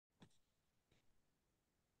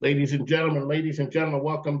Ladies and gentlemen,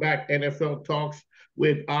 welcome back. NFL Talks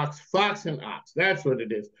with Ox, Fox and Ox. That's what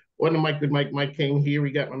it is. On the mic with Mike King here. We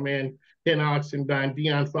got my man Ken Ox and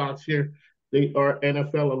Dion Fox here. They are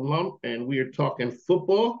NFL alum, and we are talking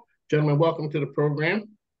football. Gentlemen, welcome to the program.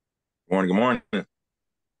 Good morning.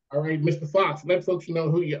 All right, Mr. Fox, let folks know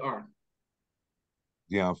who you are.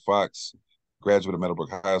 Deon Fox, graduate of Meadowbrook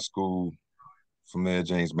High School. From there,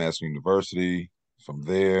 James Madison University. From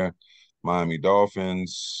there, Miami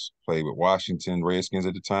Dolphins. Played with Washington Redskins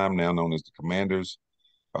at the time, now known as the Commanders.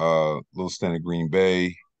 Little stint at Green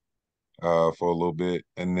Bay for a little bit.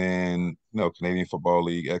 And then, Canadian Football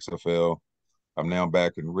League, XFL. I'm now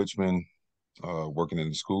back in Richmond, working in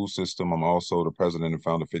the school system. I'm also the president and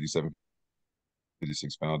founder of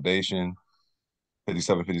 5756 Foundation,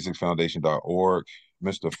 5756foundation.org,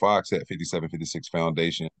 Mr. Fox at 5756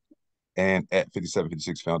 Foundation, and at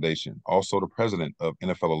 5756 Foundation. Also the president of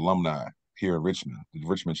NFL Alumni here in Richmond, the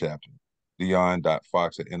Richmond chapter,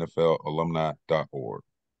 Dion.Fox at NFLalumni.org.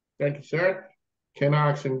 Thank you, sir. Ken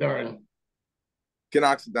Oxendine. Ken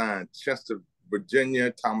Oxendine, Chester,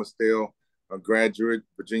 Virginia, Thomas Dale, a graduate,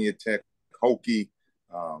 Virginia Tech, Hokie,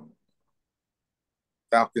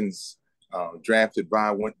 Falcons, drafted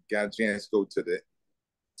by, got a chance to go to the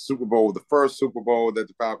Super Bowl, the first Super Bowl that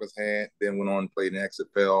the Falcons had, then went on and played in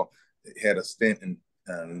XFL, had a stint in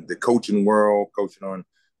the coaching world, coaching on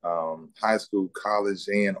high school, college,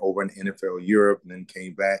 and over in NFL Europe, and then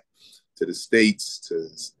came back to the States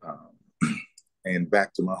and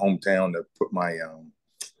back to my hometown to put my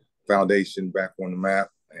foundation back on the map,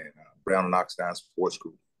 and Brown and Oxendine Sports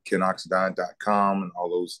Group, KenOxendine.com, and all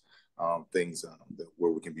those things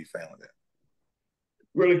where we can be found at.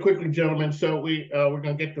 Really quickly, gentlemen, so we're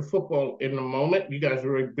going to get to football in a moment. You guys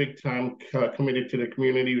are a big time committed to the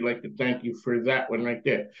community. We'd like to thank you for that one right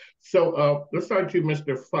there. So let's start with you,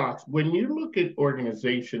 Mr. Fox. When you look at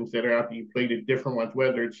organizations that are out there, you played at different ones,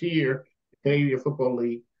 whether it's here, Canadian Football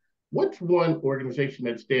League, what's one organization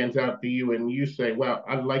that stands out to you and you say, wow,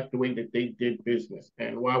 I like the way that they did business,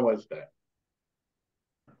 and why was that?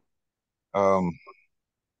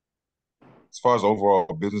 As far as overall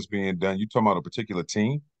business being done, you talking about a particular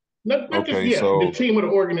team? Not okay, just, so the team or the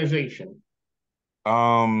organization.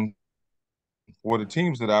 Well, the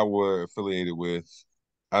teams that I were affiliated with,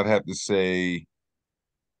 I'd have to say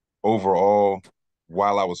overall,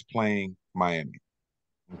 while I was playing, Miami.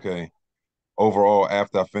 Okay. Overall,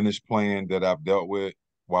 after I finished playing, that I've dealt with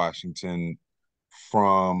Washington,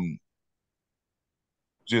 from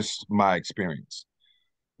just my experience.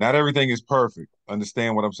 Not everything is perfect.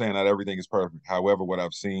 Understand what I'm saying? Not everything is perfect. However, what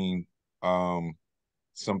I've seen, some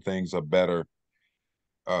things are better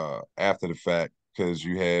after the fact because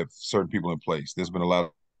you have certain people in place. There's been a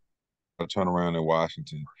lot of turnaround in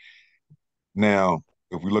Washington. Now,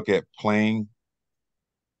 if we look at playing,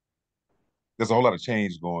 there's a whole lot of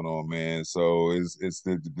change going on, man. So it's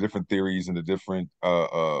the different theories and the different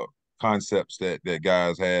concepts that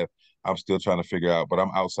guys have. I'm still trying to figure out, but I'm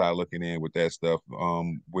outside looking in with that stuff,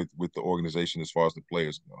 with the organization as far as the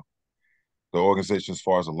players go. The organization as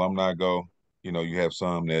far as alumni go, you have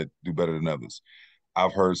some that do better than others.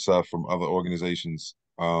 I've heard stuff from other organizations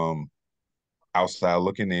outside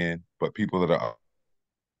looking in, but people that are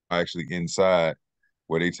actually inside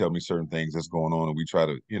where they tell me certain things that's going on, and we try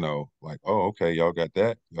to, like, oh, okay, y'all got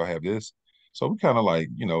that, y'all have this. So we kind of like,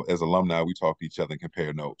 as alumni, we talk to each other and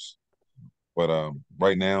compare notes. But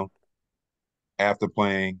right now, after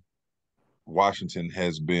playing, Washington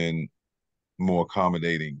has been more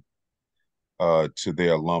accommodating to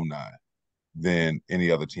their alumni than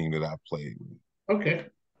any other team that I've played with. Okay.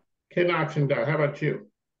 Ken Oxendine, how about you?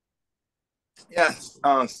 Yes,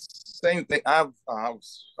 same thing. I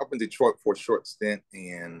was up in Detroit for a short stint,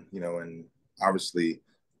 and and obviously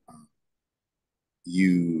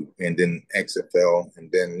and then XFL,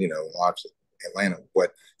 and then obviously Atlanta.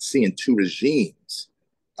 But seeing two regimes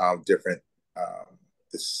of different,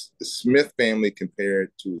 the Smith family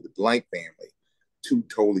compared to the Blank family, two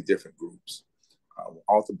totally different groups.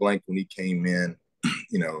 Arthur Blank, when he came in,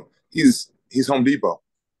 he's Home Depot.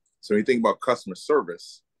 So when you think about customer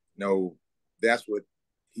service, that's what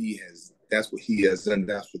he has. That's what he has done.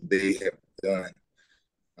 That's what they have done,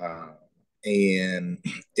 and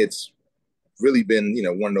it's really been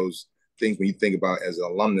one of those things when you think about as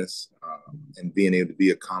an alumnus and being able to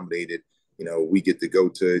be accommodated. We get to go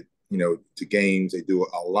to to games. They do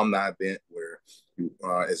an alumni event where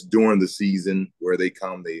it's during the season where they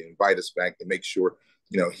come. They invite us back to make sure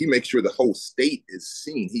he makes sure the whole state is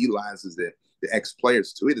seen. He utilizes the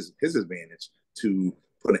ex-players to his advantage to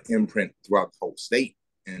put an imprint throughout the whole state.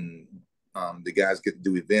 And the guys get to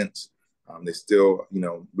do events. They still,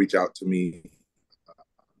 reach out to me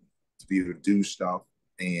be able to do stuff.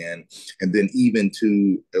 And then even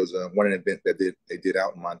to there was one event that they did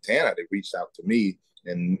out in Montana. They reached out to me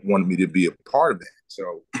and wanted me to be a part of that.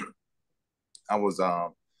 So I was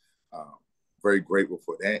very grateful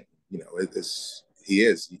for that. You know, he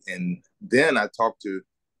is. And then I talked to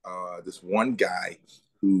this one guy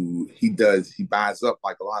who he buys up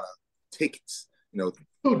like a lot of tickets, you know,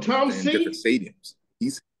 Oh, Tom in different C. stadiums.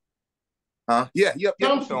 He's yeah, yep, you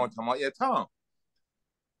know what I'm talking about. Yeah, Tom.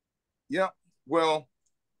 Yeah. Well,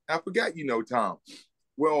 I forgot you know Tom.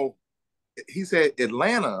 Well, he said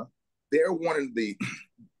Atlanta, they're one of the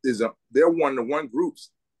they're one of the one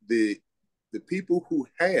groups, the people who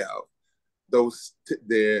have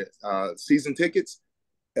their season tickets.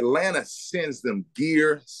 Atlanta sends them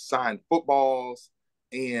gear, signed footballs,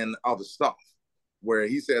 and other stuff. Where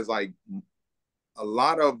he says like a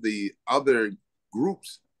lot of the other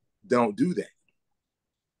groups don't do that,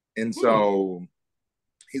 and so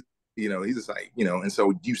he, you know, he's just like, you know, and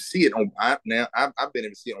so you see it on. I've been able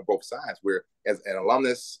to see it on both sides, where as an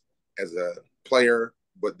alumnus, as a player,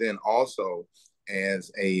 but then also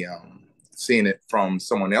as a seeing it from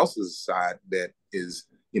someone else's side that is,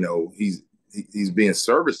 you know, he's being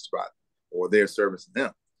serviced by, or they're servicing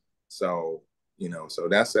him. So, you know, so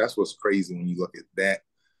that's what's crazy when you look at that.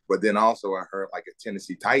 But then also I heard like at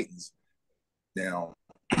Tennessee Titans, now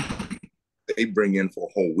they bring in for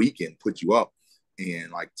a whole weekend, put you up,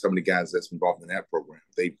 and like some of the guys that's involved in that program,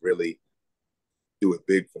 they really do it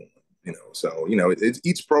big for them. You know, so you know,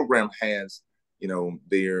 each program has, you know,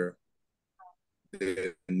 their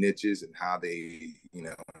niches and how they, you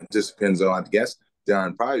know, it just depends on, I guess,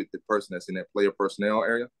 John, probably the person that's in that player personnel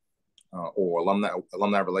area or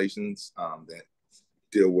alumni relations that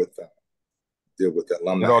deal with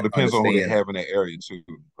alumni. It all depends on who they have in that area too.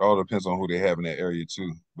 It all depends on who they have in that area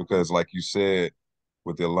too, because like you said,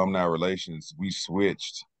 with the alumni relations, we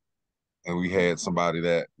switched and we had somebody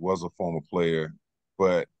that was a former player,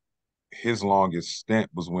 but his longest stint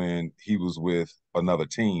was when he was with another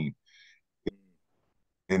team,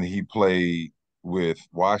 and he played with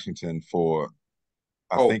Washington for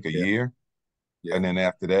I think a year. Yeah. And then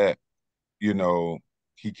after that, you know,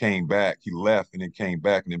 he came back, he left and then came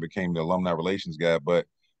back and then became the alumni relations guy. But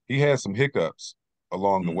he had some hiccups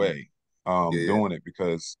along the way doing it,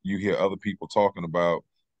 because you hear other people talking about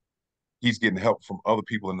he's getting help from other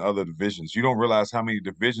people in other divisions. You don't realize how many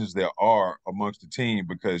divisions there are amongst the team,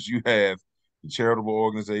 because you have the charitable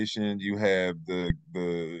organization, you have the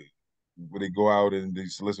where they go out and they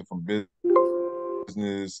solicit from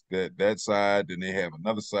business, that side, then they have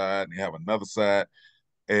another side, and they have another side,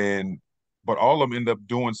 and but all of them end up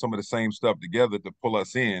doing some of the same stuff together to pull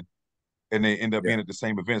us in, and they end up being at the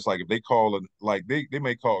same events. Like if they call it, like they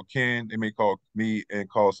may call Ken, they may call me and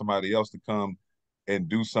call somebody else to come and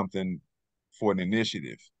do something for an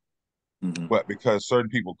initiative. But because certain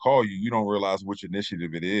people call you, you don't realize which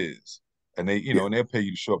initiative it is. And they, you know, and they'll pay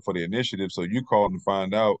you to show up for the initiative. So you call and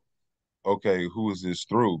find out, okay, who is this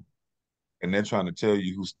through? And they're trying to tell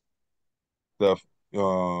you who's stuff,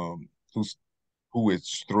 who's who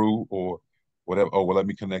it's through or whatever. Oh, well, let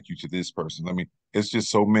me connect you to this person. It's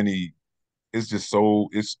just so many, it's just so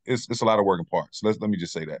it's a lot of working parts. Let me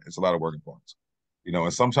just say that. It's a lot of working parts. You know,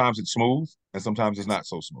 and sometimes it's smooth and sometimes it's not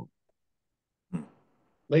so smooth.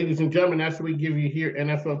 Ladies and gentlemen, that's what we give you here,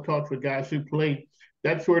 NFL Talks with guys who play.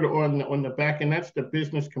 That's sort of on the back end. That's the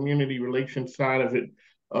business community relations side of it.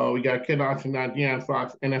 We got Ken Oxen, De'Aaron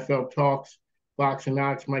Fox, NFL Talks, Fox and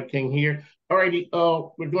Ox, Mike King here. All righty,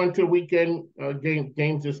 we're going to weekend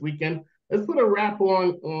games this weekend. Let's put a wrap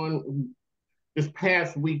on this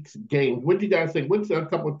past week's game. What do you guys think? What's a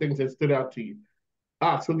couple of things that stood out to you?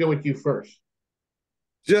 Ox, we'll go with you first.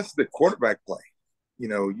 Just the quarterback play. You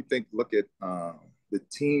know, look at the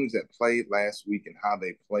teams that played last week and how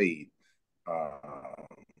they played.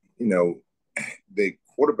 You know, the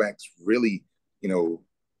quarterbacks really, you know,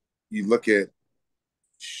 you look at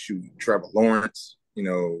Trevor Lawrence, you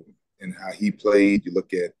know, and how he played. You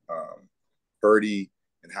look at Purdy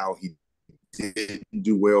and how he didn't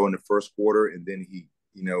do well in the first quarter, and then he,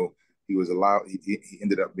 you know, he was allowed. He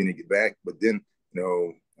ended up being a get back, but then, you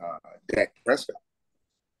know, Dak Prescott,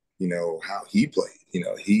 you know how he played. You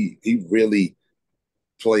know, he really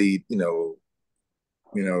played.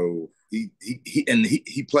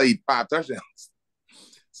 He played 5 touchdowns.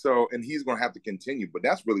 So, and he's going to have to continue. But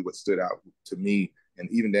that's really what stood out to me, and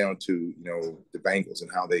even down to, you know, the Bengals and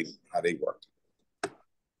how they worked.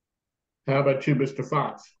 How about you, Mr.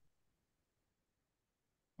 Fox?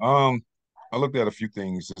 I looked at a few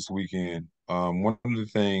things this weekend. One of the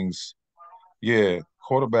things,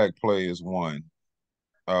 quarterback play is one.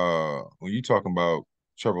 When you talking about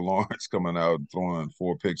Trevor Lawrence coming out and throwing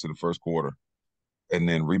 4 picks in the first quarter and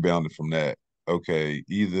then rebounded from that. Okay,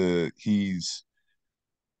 either he's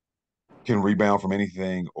can rebound from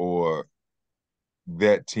anything or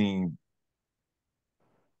that team,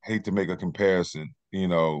 hate to make a comparison,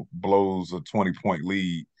 blows a 20-point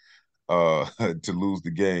lead to lose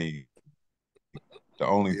the game. The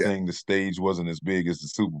only Yeah. thing, the stage wasn't as big as the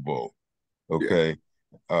Super Bowl. Yeah. Okay.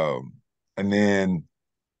 And then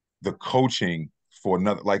the coaching for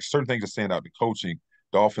another, like certain things that stand out, the coaching,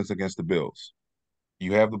 the offense against the Bills.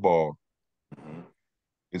 You have the ball, Mhm.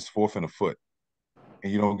 it's 4th and a foot,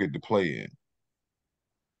 and you don't get to play in.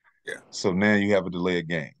 Yeah. So now you have a delay of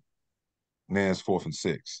game. Now it's 4th and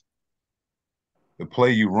 6. The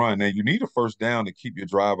play you run, now you need a first down to keep your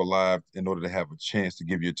drive alive in order to have a chance to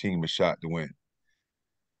give your team a shot to win.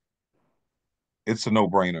 It's a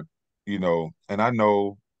no-brainer, and I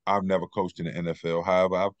know I've never coached in the NFL.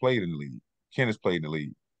 However, I've played in the league. Ken has played in the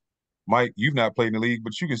league. Mike, you've not played in the league,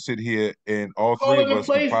 but you can sit here and all three Calling of the us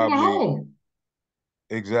can plays from probably home.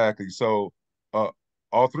 exactly. So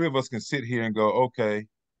all three of us can sit here and go, okay,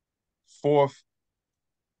 4th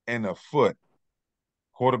and a foot,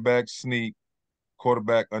 quarterback sneak,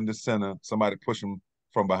 quarterback under center, somebody push him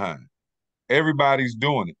from behind. Everybody's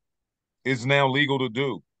doing it. It's now legal to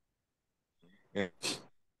do. And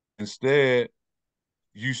instead,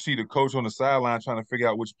 you see the coach on the sideline trying to figure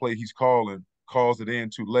out which play he's calling, calls it in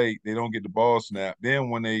too late. They don't get the ball snapped. Then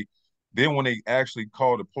when they actually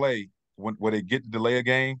call the play, where they get the delay a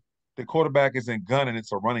game, the quarterback isn't gunning.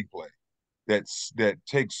 It's a running play that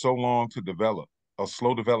takes so long to develop, a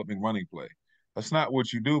slow developing running play. That's not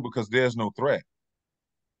what you do because there's no threat.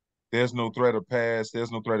 There's no threat of pass.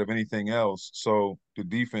 There's no threat of anything else. So the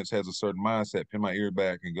defense has a certain mindset. Pin my ear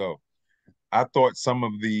back and go. I thought some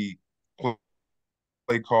of the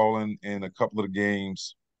play calling in a couple of the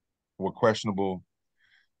games were questionable.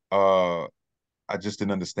 I just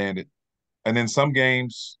didn't understand it. And then some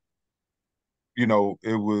games, it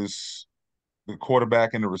was the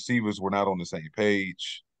quarterback and the receivers were not on the same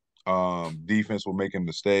page. Defense were making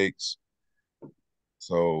mistakes.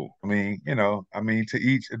 So, to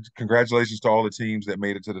each, congratulations to all the teams that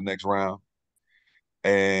made it to the next round.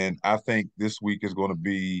 And I think this week is going to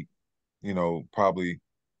be, probably,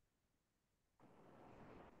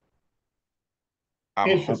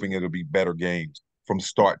 I'm hoping it'll be better games from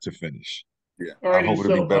start to finish. Yeah. I Alrighty, hope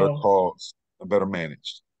it'll be so better calls, better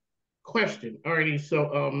managed. question. Alrighty, so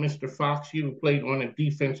Mr. Fox, you played on the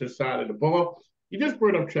defensive side of the ball. You just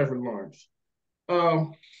brought up Trevor Lawrence.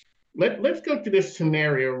 Um, let's go to this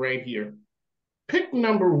scenario right here. Pick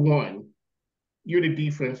number one. You're the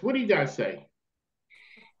defense. What do you guys say?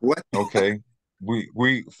 What? Okay. We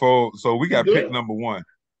we We got pick good? number one.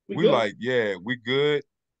 We We good? like, yeah, we good.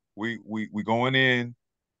 We going in.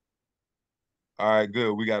 All right,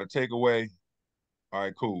 good. We got a takeaway. All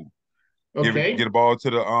right, cool. Get Okay. a ball to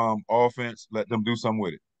the offense. Let them do something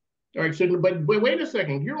with it. All right. So, but wait a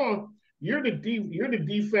second. You're the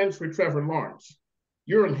defense for Trevor Lawrence.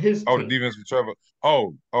 You're on his Oh, the team. defense for Trevor.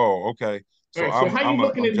 Okay. All So right. So how you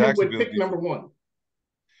looking I'm at him with Jacksonville's pick number defense. one?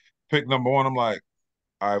 Pick number one. I'm like,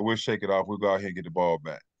 all right, we'll shake it off. We'll go out here and get the ball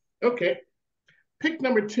back. Okay. Pick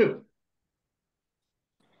number two.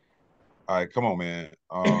 All right, come on, man.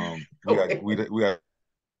 We got Okay. we got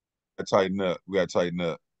to tighten up. We got to tighten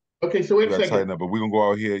up. Okay. So wait We a got to second. tighten up. But we're gonna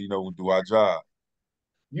go out here, do our job.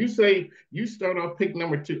 You say you start off pick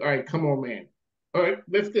number two. All right. Come on, man. All right.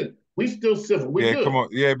 That's good. We still civil. We're Yeah, come good. on.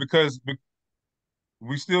 Yeah, because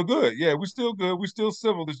we still good. Yeah, we still good. We still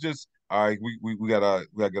civil. It's just all right. We gotta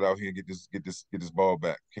get out here and get this ball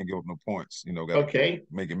back. Can't give up no points. Gotta Okay.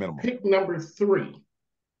 make it minimal. Pick number three.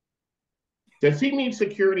 Does he need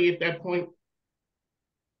security at that point?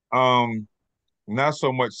 Um, Not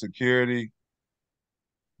so much security,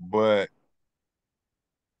 but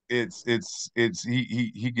it's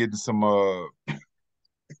he getting some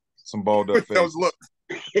balled up Those faces. looks.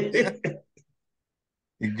 Yeah.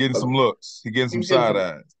 He getting some looks. He getting some side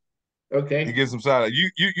eyes. He Okay. gets some side eyes.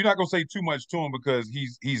 You're not gonna say too much to him because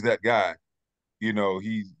he's that guy.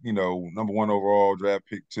 He's number one overall draft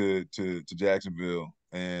pick to Jacksonville,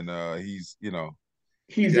 and He's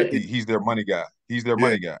Got the, he's their money guy. He's their yeah.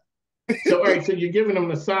 money guy. so all right. So you're giving him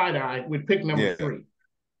the side eye with pick number Yeah, three.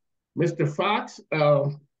 Mr. Fox,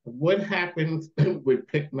 what happens with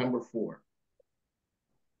pick number four?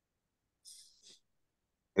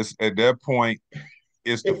 it's at that point.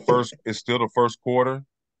 It's still the first quarter,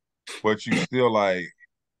 but you still like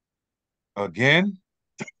again.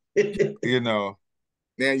 You know,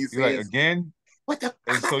 Now you you're like saying again, what the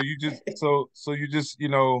and so you just it's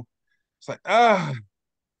like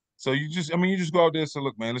So you just go out there and say,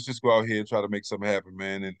 look, man, let's just go out here and try to make something happen,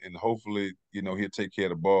 man. And hopefully, he'll take care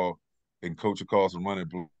of the ball and coach will call some running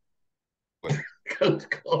play. Coach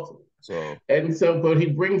Colton. So but he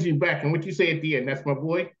brings you back. And what you say at the end, that's my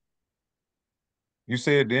boy? You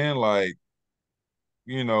said then, like,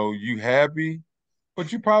 you happy,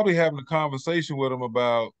 but you probably having a conversation with him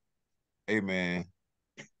about, hey man,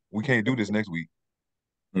 we can't do this next week.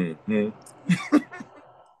 Mm-hmm.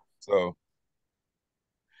 So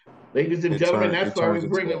ladies and gentlemen, that's why we turns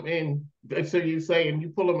bring into them in. So you say, and you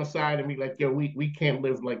pull them aside and be like, yo, we can't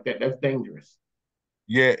live like that. That's dangerous.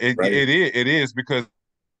 Yeah, it Right. it is because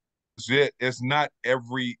it's not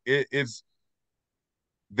it's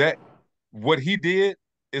that what he did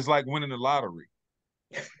is like winning the lottery.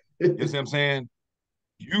 You see what I'm saying?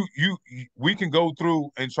 We can go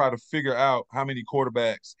through and try to figure out how many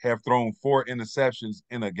quarterbacks have thrown 4 interceptions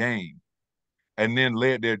in a game and then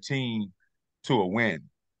led their team to a win.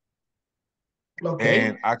 Okay.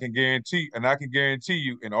 And I can guarantee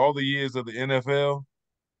you in all the years of the NFL,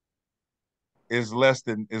 is less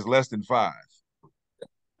than 5.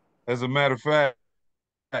 As a matter of fact,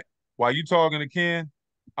 while you talking to Ken,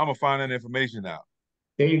 I'm gonna find that information out.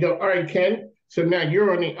 There you go. All right, Ken. So now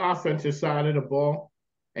you're on the offensive side of the ball,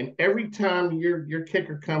 and every time your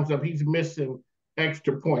kicker comes up, he's missing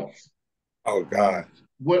extra points. Oh God.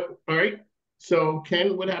 What? All right. So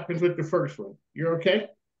Ken, what happens with the first one? You're okay?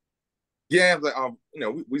 Yeah, but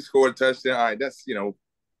we scored a touchdown. All right, that's no,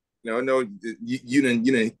 you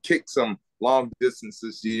didn't kick some long distance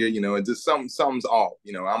this year. And just something's off.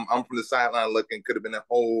 I'm from the sideline looking. Could have been a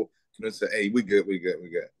hole. Say, hey, we good.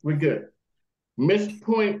 We're good. Missed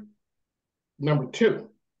point number 2.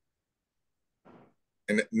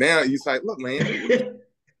 And now he's like, look, man,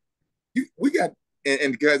 we got,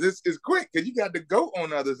 and because it's quick, because you got to go on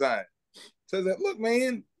the other side. So that, look,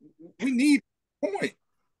 man, we need a point.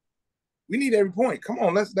 We need every point. Come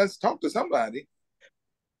on, let's talk to somebody.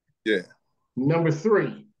 Yeah. Number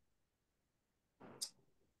 3.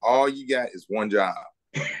 All you got is one job.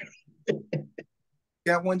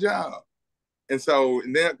 You got one job. And so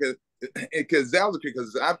now, because that was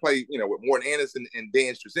because I played, with Morten Andersen and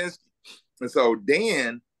Dan Straczynski. And so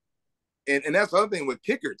Dan, and that's the other thing with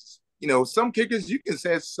kickers. Some kickers, you can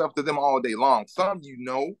say stuff to them all day long. Some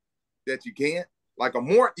that you can't. Like a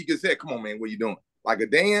Mort, you can say, come on, man, what are you doing? Like a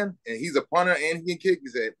Dan, and he's a punter and he can kick,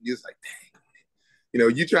 you're just like,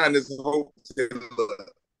 dang. You trying this whole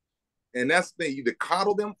and that's the thing, you either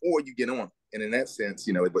coddle them or you get on. And in that sense,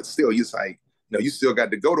 but still, you're like, you still got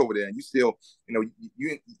the goat over there, and you still,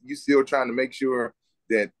 you still trying to make sure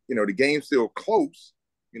that the game's still close.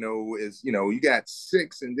 You got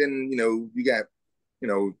 6, and then you got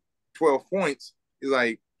 12 points. It's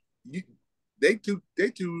like they two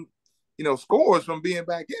scores from being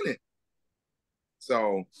back in it.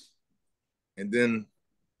 So, and then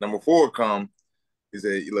number 4 come. He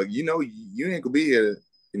said, look, you ain't gonna be here,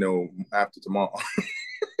 after tomorrow.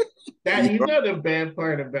 The bad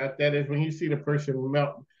part about that is when you see the person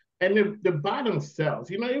melt, and the bottom cells.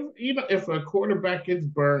 Even if a quarterback gets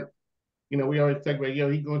burnt, we always talk about,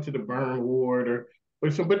 he going to the burn ward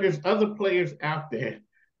but there's other players out there.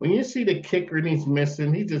 When you see the kicker and he's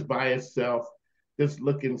missing, he's just by himself, just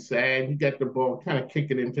looking sad. He got the ball, kind of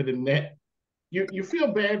kick it into the net. You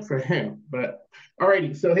feel bad for him. But all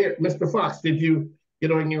righty, so here, Mr. Fox, did you get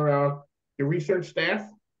on your research staff?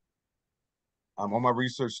 I'm on my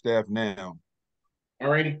research staff now. All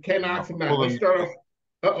righty, Ken Oxendine. Let's start off.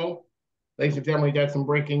 Uh-oh. Ladies and gentlemen, we got some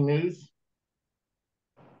breaking news.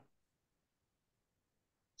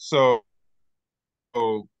 So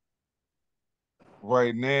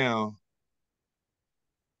right now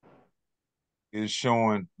is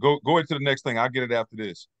showing. Go into the next thing. I'll get it after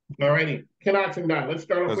this. All righty, Ken Oxendine. Let's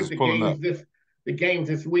start off with the games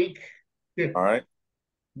this week. All right.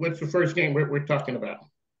 What's the first game we're talking about?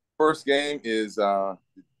 First game is we're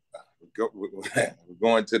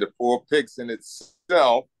going to the 4 picks in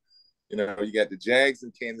itself. You got the Jags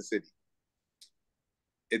and Kansas City.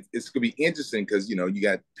 It's going to be interesting because, you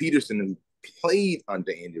got Peterson, who played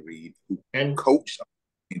under Andy Reid, who coached under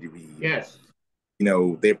Andy Reid. Yes.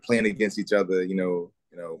 They're playing against each other,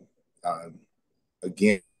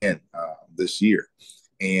 again this year.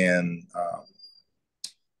 And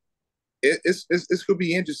it's going to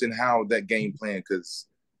be interesting how that game plan, because,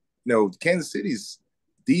 Kansas City's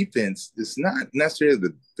defense is not necessarily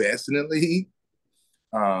the best in the league.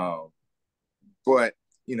 But,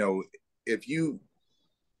 if you,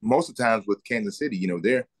 most of the times with Kansas City,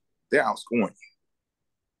 they're outscoring you.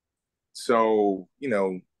 So,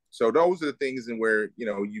 those are the things in where,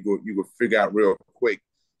 you go figure out real quick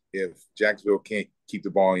if Jacksonville keep the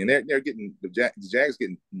ball in. They're getting the Jags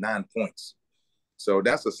getting 9 points. So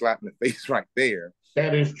that's a slap in the face right there.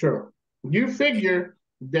 That is true. You figure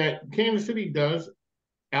that Kansas City does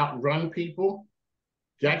outrun people.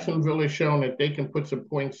 Jacksonville has shown that they can put some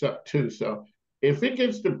points up too. So if it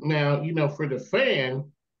gets to now, for the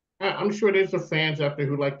fan, I'm sure there's some fans out there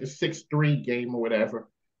who like the 6-3 game or whatever,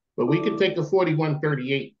 but we could take a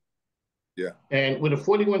 41-38. Yeah. And with a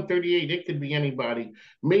 41-38, it could be anybody.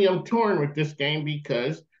 Me, I'm torn with this game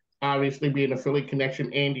because obviously being a Philly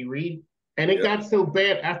connection, Andy Reid. And it got so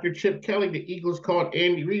bad after Chip Kelly, the Eagles called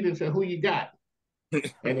Andy Reid and said, "Who you got?"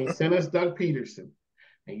 And they sent us Doug Peterson.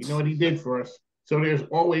 And you know what he did for us. So there's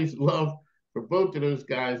always love for both of those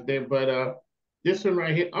guys there. But this one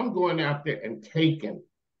right here, I'm going out there and taking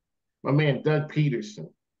my man Doug Peterson.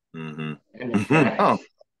 Mm-hmm. And the Jags.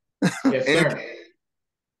 Yes, sir.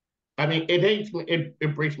 I mean,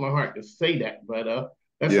 it breaks my heart to say that, but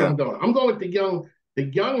that's what I'm doing. I'm going with the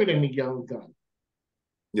younger than the young gun.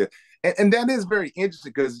 Yeah, and that is very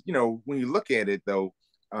interesting because when you look at it though,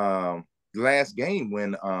 last game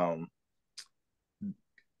when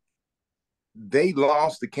they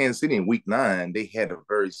lost to Kansas City in Week 9, they had a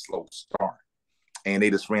very slow start, and they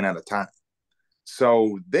just ran out of time.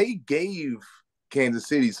 So they gave Kansas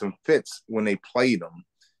City some fits when they played them.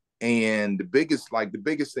 And the biggest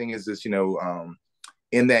thing is this,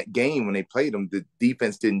 in that game when they played them, the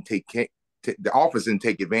defense didn't the offense didn't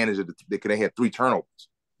take advantage of they had 3 turnovers.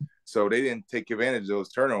 So they didn't take advantage of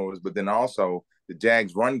those turnovers, but then also the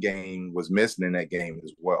Jags run game was missing in that game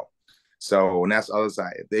as well. So, and that's the other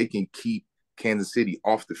side. If they can keep Kansas City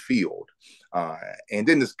off the field and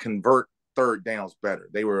then just convert third downs better.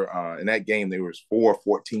 They were in that game, they were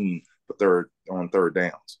 4-14 for third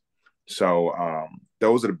downs. So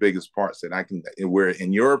those are the biggest parts that I can. Where at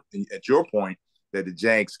your point that the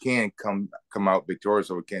Jags can come out victorious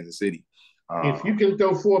over Kansas City. If you can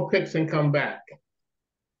throw 4 picks and come back,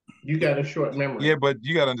 you got a short memory. Yeah, but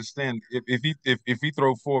you got to understand if he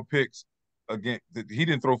throw 4 picks again, he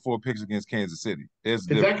didn't throw 4 picks against Kansas City. Because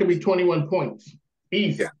that could be 21 points,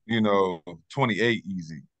 easy. 28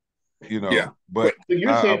 easy. Yeah. But so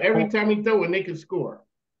you're saying every time he throw it, they can score.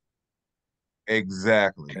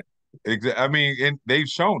 Exactly. I mean, and they've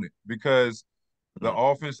shown it because the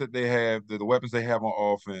offense that they have, the weapons they have on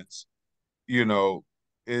offense,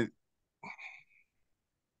 it.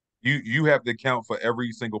 You have to account for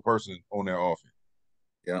every single person on their offense.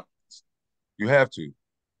 Yeah. You have to.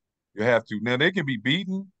 You have to. Now they can be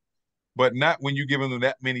beaten, but not when you're giving them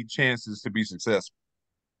that many chances to be successful.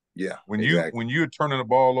 Yeah. When you're turning the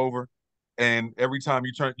ball over, and every time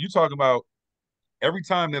you're talking about every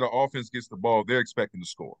time that an offense gets the ball, they're expecting to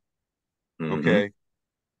score. Mm-hmm. Okay,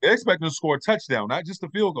 they're expecting to score a touchdown, not just a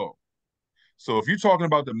field goal. So if you're talking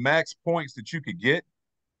about the max points that you could get,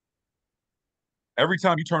 every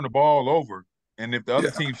time you turn the ball over, and if the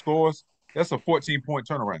other team scores, that's a 14-point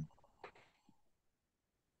turnaround.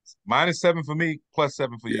 -7 for me,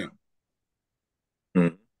 +7 for you.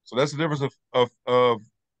 Mm-hmm. So that's the difference of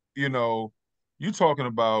you talking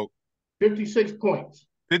about 56 points.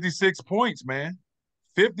 56 points, man.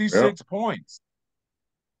 56 points.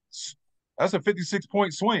 That's a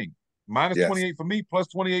 56-point swing. -28 for me,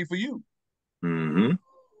 +28 for you. Mm-hmm.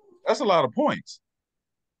 That's a lot of points.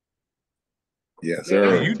 Yes,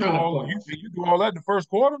 sir. And you do all that in the first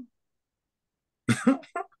quarter?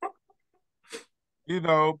 You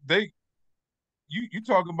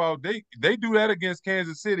talking about they do that against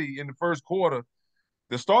Kansas City in the first quarter.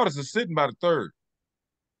 The starters are sitting by the third.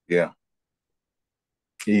 Yeah.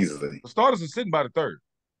 Easily. The starters are sitting by the third.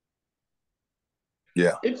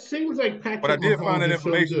 Yeah. It seems like Patrick But I did Mahomes find that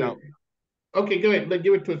information so out. Okay, go ahead. Let's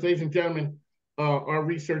give it to us, ladies and gentlemen. Our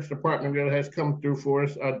research department really has come through for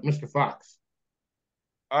us, Mr. Fox.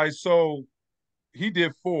 All right, so he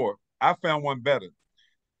did 4. I found one better.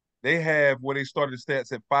 They have where they started the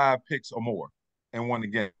stats at 5 picks or more and won the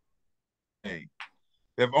game. There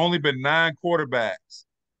have only been 9 quarterbacks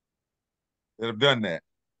that have done that.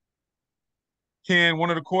 Ken, one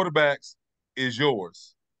of the quarterbacks is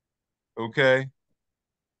yours. Okay?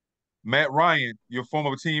 Matt Ryan, your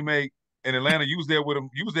former teammate in Atlanta, you was there with him.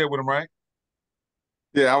 You was there with him, right?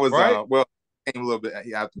 Yeah, I was. Right? Well, came a little bit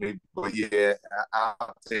after me, but yeah,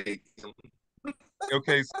 I'll take him.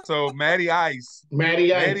 Okay, so Matty Ice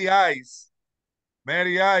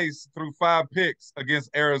threw 5 picks against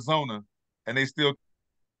Arizona, and they still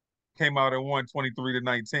came out and won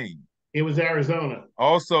 23-19. It was Arizona.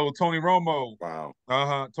 Also, Tony Romo. Wow.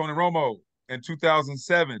 Tony Romo in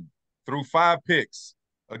 2007 threw 5 picks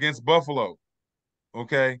against Buffalo.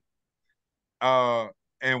 Okay.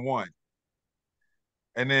 And won.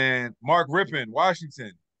 And then Mark Rippon,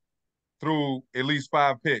 Washington, threw at least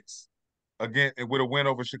 5 picks again with a win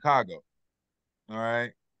over Chicago. All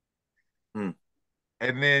right. Hmm.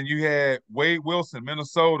 And then you had Wade Wilson,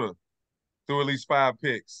 Minnesota, threw at least 5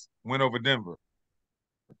 picks, win over Denver.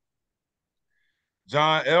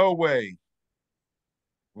 John Elway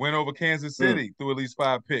went over Kansas City threw at least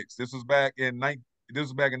 5 picks. This was back in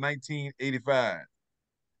 1985.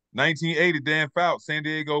 1980, Dan Fouts, San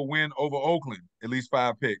Diego win over Oakland, at least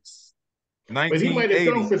 5 picks. But he might have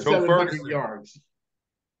thrown 1980, for Joe 700 Ferguson. yards.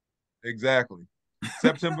 Exactly.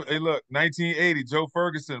 September. Hey, look, 1980, Joe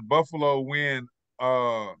Ferguson, Buffalo win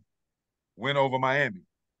over Miami.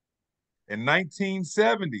 In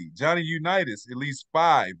 1970, Johnny Unitas, at least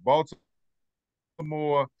 5.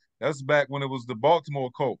 Baltimore, that's back when it was the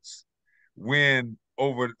Baltimore Colts, win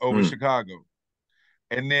over Chicago.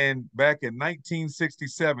 And then back in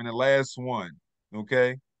 1967, the last one,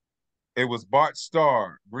 okay, it was Bart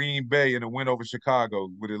Starr, Green Bay, and a win over Chicago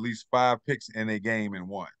with at least 5 picks in a game and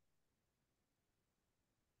won.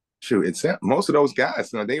 Shoot, it's most of those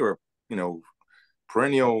guys, they were,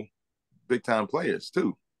 perennial big time players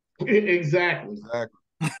too. Exactly.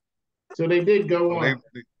 So they did go on.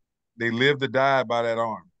 They lived to die by that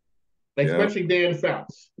arm. Especially Dan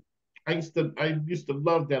Fouts. I used to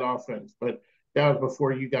love that offense, but that was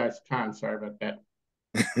before you guys' time. Sorry about that.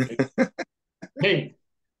 Hey,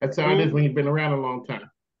 that's how it is when you've been around a long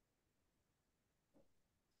time.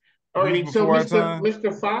 All right, so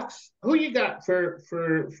Mr. Fox, who you got for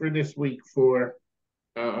this week for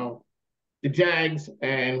the Jags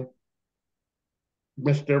and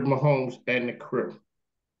Mr. Mahomes and the crew?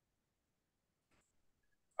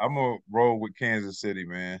 I'm gonna roll with Kansas City,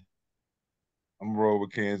 man. I'm gonna roll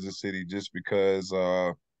with Kansas City just because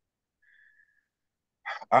I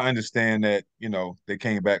understand that, they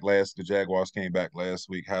came back the Jaguars came back last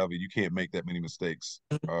week. However, you can't make that many mistakes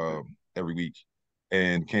every week.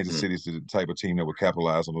 And Kansas City is the type of team that will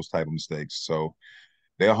capitalize on those type of mistakes. So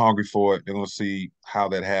they're hungry for it. They're going to see how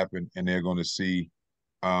that happened, and they're going to see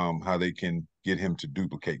how they can get him to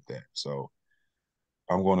duplicate that. So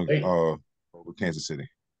I'm going to go with Kansas City.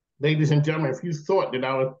 Ladies and gentlemen, if you thought that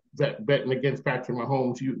I was betting against Patrick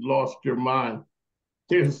Mahomes, you lost your mind.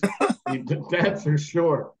 That's for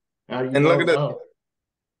sure. And look at that.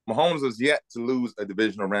 Mahomes has yet to lose a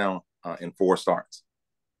divisional round in 4 starts.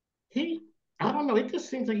 I don't know. It just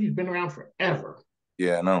seems like he's been around forever.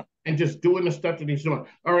 Yeah, I know. And just doing the stuff that he's doing.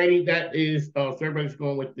 Alrighty, that is. So everybody's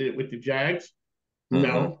going with the Jags.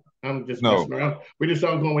 No, I'm just messing around. We're just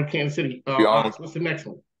all going with Kansas City. What's the next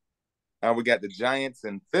one? We got the Giants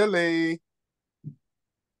and Philly.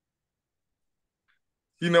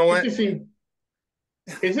 You know what?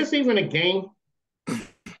 Is this even a game?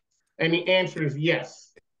 And the answer is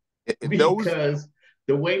yes. Because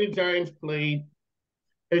the way the Giants played,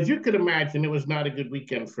 as you could imagine, it was not a good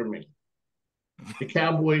weekend for me. The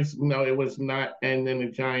Cowboys, no, it was not. And then the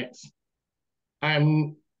Giants,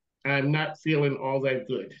 I'm not feeling all that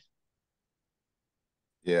good.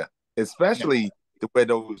 Yeah, especially the way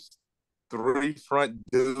those 3 front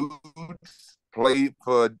dudes played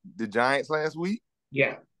for the Giants last week.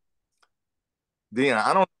 Yeah. Then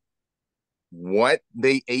I don't know what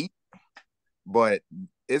they ate, but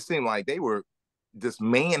it seemed like they were just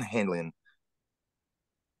manhandling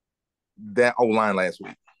that O-line last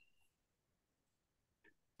week.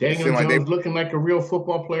 Daniel Jones looking like a real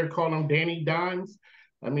football player, calling him Danny Dimes.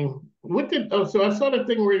 I mean, so I saw the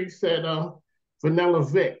thing where he said Vanilla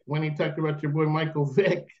Vic, when he talked about your boy Michael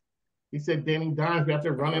Vick, he said Danny Dimes got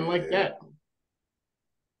there running like that.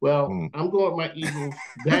 Well, I'm going with my Eagles.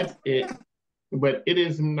 That's it. But it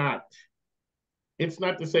is not. It's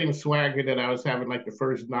not the same swagger that I was having like the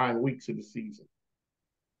first 9 weeks of the season.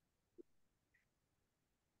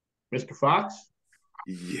 Mr. Fox?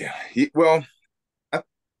 Yeah.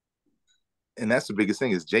 And that's the biggest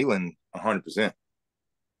thing is Jalen 100%.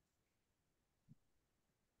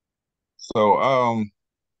 So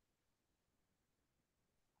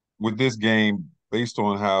with this game, based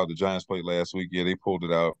on how the Giants played last week, yeah, they pulled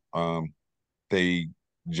it out. They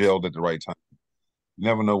gelled at the right time. You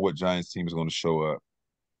never know what Giants team is going to show up.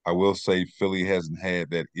 I will say Philly hasn't had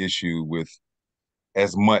that issue with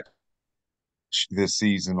as much this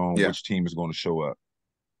season on which team is going to show up.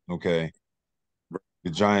 Okay. The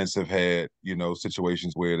Giants have had,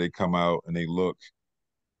 situations where they come out and they look,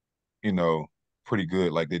 pretty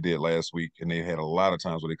good like they did last week. And they had a lot of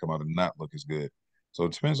times where they come out and not look as good. So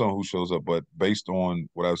it depends on who shows up. But based on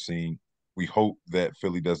what I've seen, we hope that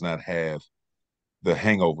Philly does not have the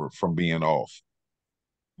hangover from being off.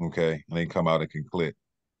 Okay. And they come out and can click.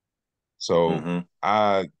 So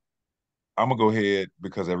I'm gonna go ahead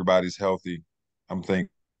because everybody's healthy. I'm thinking,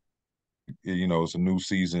 it's a new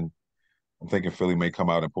season. I'm thinking Philly may come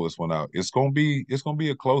out and pull this one out. It's gonna be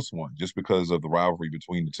a close one just because of the rivalry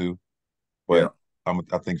between the two. Yeah. But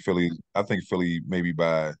I think Philly maybe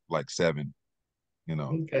by like 7. You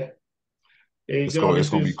know, Okay. There you it's go. going it's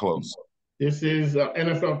gonna be close. This is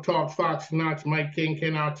NFL Talk, Fox Knox, Mike King,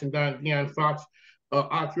 Ken Ox, and Deon Fox.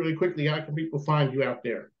 Ox, really quickly, how can people find you out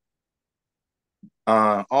there?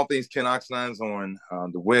 All things Ken Oxline's on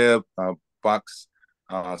the web, Fox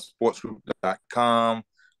sportsgroup.com,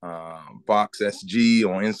 Fox SG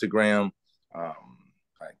on Instagram,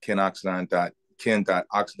 ken.oxdine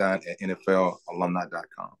at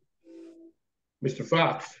NFLalumni.com. Mr.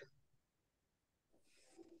 Fox.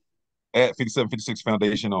 At 5756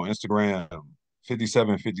 Foundation on Instagram,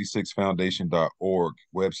 5756foundation.org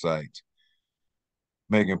website,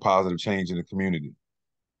 making positive change in the community.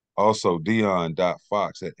 Also,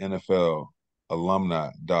 Deon.Fox at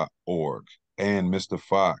NFLalumni.org and Mr.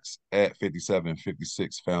 Fox at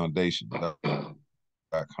 5756foundation.com.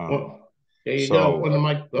 Well, there you go. So On the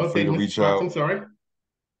mic. feel free Okay, to Mr. reach Fox, out. I'm sorry.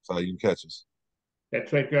 That's how you can catch us.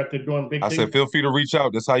 That's right. You're out there doing big I things. said, feel free to reach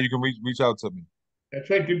out. That's how you can reach out to me. That's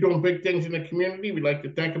right. You're doing big things in the community. We'd like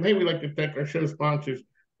to thank them. Hey, we'd like to thank our show sponsors.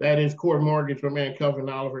 That is Core Mortgage. My man Kelvin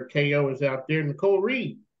Oliver. KO is out there. Nicole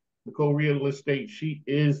Reed. Nicole Real Estate. She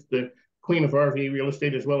is the queen of RVA real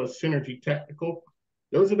estate as well as Synergy Technical.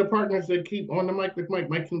 Those are the partners that keep On the Mic with Mike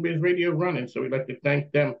and Biz Radio running. So we'd like to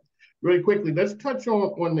thank them. Really quickly, let's touch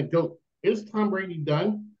on the GOAT. Is Tom Brady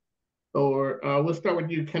done? Or we'll start with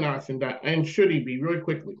you, Ken Oxen. And should he be? Really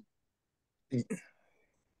quickly.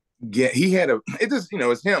 Yeah, he had it just,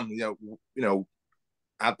 it's him.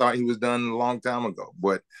 I thought he was done a long time ago,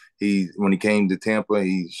 but when he came to Tampa,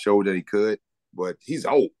 he showed that he could, but he's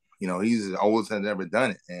old. He's as old as has ever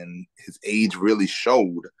done it. And his age really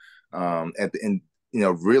showed at the end,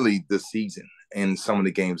 really this season and some of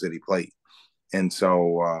the games that he played. And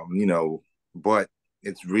so, but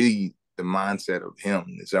it's really the mindset of him.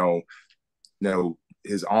 So,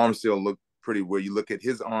 his arm still look pretty where you look at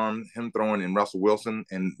his arm, him throwing and Russell Wilson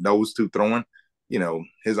and those two throwing,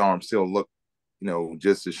 his arm still look,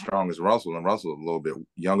 just as strong as Russell, and Russell a little bit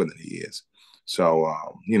younger than he is. So,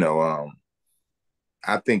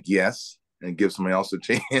 I think yes, and give somebody else a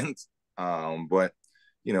chance. But,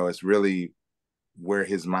 it's really where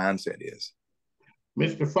his mindset is.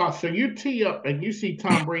 Mr. Fox, so you tee up and you see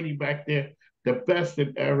Tom Brady back there, the best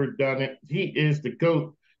that ever done it. He is the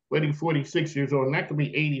GOAT, waiting 46 years old, and that could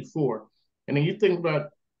be 84. And then you think about,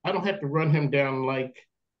 I don't have to run him down like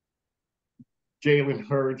Jalen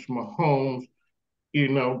Hurts, Mahomes,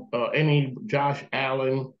 any Josh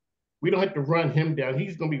Allen. We don't have to run him down.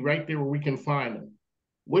 He's going to be right there where we can find him.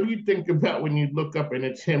 What do you think about when you look up and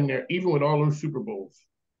it's him there, even with all those Super Bowls?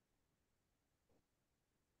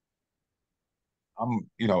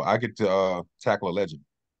 I get to tackle a legend,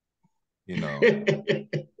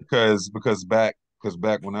 because back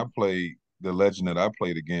when I played, the legend that I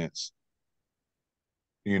played against,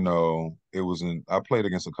 I played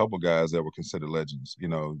against a couple guys that were considered legends.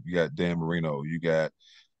 You got Dan Marino, you got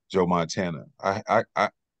Joe Montana. I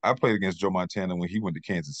played against Joe Montana when he went to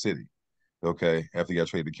Kansas City. Okay, after he got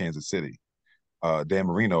traded to Kansas City. Dan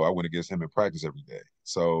Marino, I went against him in practice every day.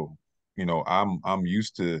 So, I'm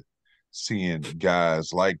used to seeing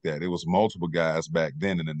guys like that. It was multiple guys back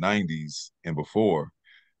then in the 90s and before.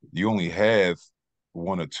 You only have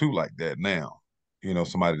one or two like that now.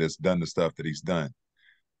 Somebody that's done the stuff that he's done.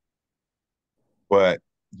 But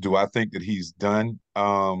do I think that he's done?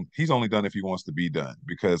 He's only done if he wants to be done,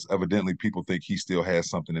 because evidently people think he still has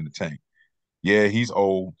something in the tank. Yeah, he's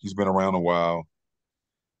old. He's been around a while.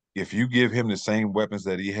 If you give him the same weapons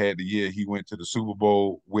that he had the year he went to the Super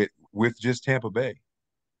Bowl with just Tampa Bay,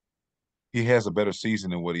 he has a better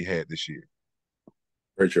season than what he had this year.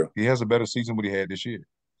 Very true. He has a better season than what he had this year.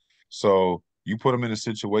 So you put him in a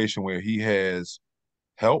situation where he has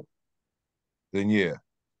help, then yeah.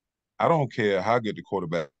 I don't care how good the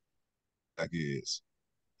quarterback is.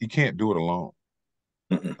 He can't do it alone.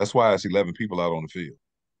 That's why it's 11 people out on the field.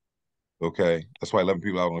 Okay? That's why 11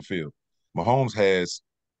 people out on the field. Mahomes has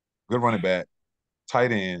good running back,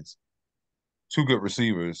 tight ends, two good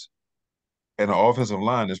receivers, and an offensive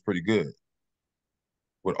line that's pretty good.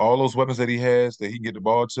 With all those weapons that he has that he can get the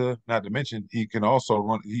ball to, not to mention he can also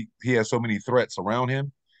run. He has so many threats around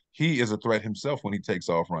him. He is a threat himself when he takes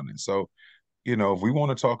off running. So, if we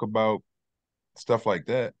want to talk about stuff like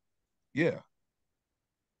that, yeah.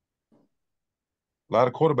 A lot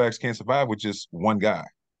of quarterbacks can't survive with just one guy.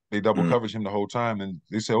 They double coverage him the whole time, and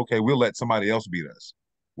they say, okay, we'll let somebody else beat us.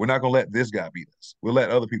 We're not going to let this guy beat us. We'll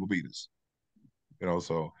let other people beat us.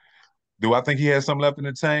 So do I think he has something left in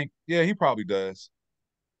the tank? Yeah, he probably does.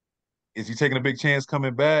 Is he taking a big chance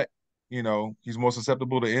coming back? he's more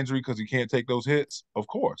susceptible to injury because he can't take those hits, of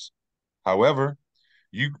course. However,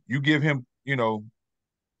 you give him,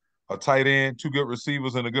 a tight end, two good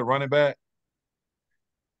receivers, and a good running back,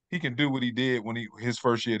 he can do what he did when his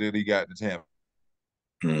first year that he got to Tampa.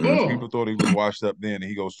 Mm-hmm. People thought he was washed up then, and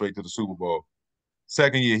he goes straight to the Super Bowl.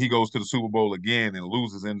 Second year, he goes to the Super Bowl again and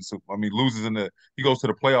loses in the. Loses in the. He goes to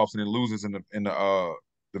the playoffs and then loses in the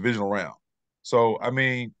divisional round. So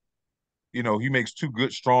he makes two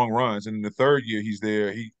good strong runs, and in the third year he's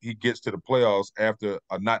there. He gets to the playoffs after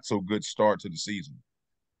a not so good start to the season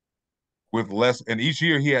with less, and each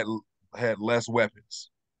year he had less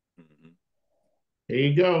weapons. There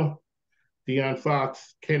you go. De'Aaron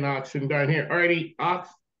Fox, Ken Oxen down here. All righty, Ox.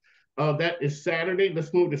 That is Saturday.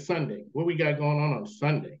 Let's move to Sunday. What we got going on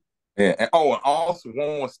Sunday? Yeah. And also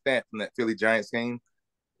one more stat from that Philly Giants game.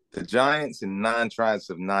 The Giants in 9 tries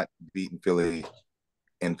have not beaten Philly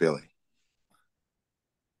in Philly.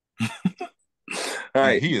 All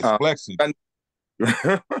right. He is flexing.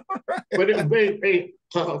 But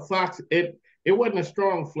Fox, it wasn't a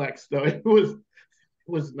strong flex though. It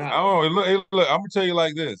was not. Oh, look, I'm gonna tell you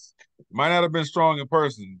like this. Might not have been strong in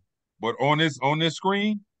person, but on this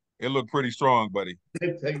screen, it looked pretty strong, buddy. I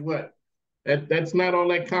tell you what, that's not all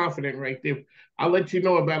that confident right there. I'll let you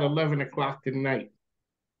know about 11 o'clock tonight.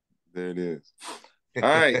 There it is. All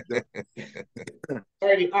right. All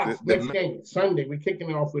righty, next game, Sunday. We're kicking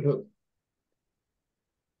it off with who?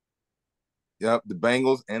 Yep, the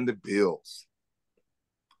Bengals and the Bills.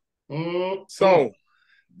 Mm-hmm. So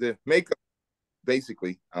the makeup,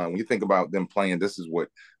 basically, when you think about them playing, this is what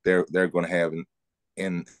they're going to have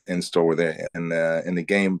in store there. And in the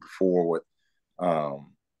game before, what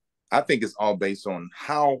I think it's all based on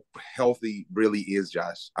how healthy really is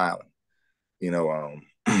Josh Allen.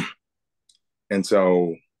 And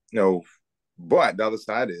so but the other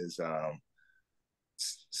side is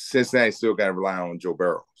Cincinnati still got to rely on Joe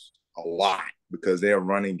Burrows a lot because their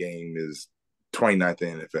running game is 29th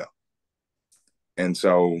in the NFL. And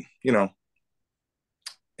so,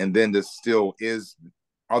 and then there still is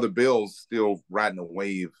the Bills still riding a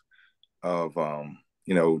wave of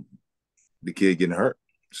the kid getting hurt.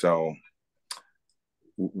 So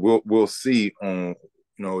we'll see on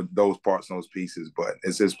those parts and those pieces, but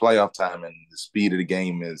it's playoff time and the speed of the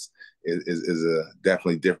game is a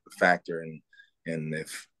definitely different factor. And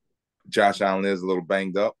if Josh Allen is a little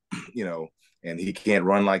banged up, and he can't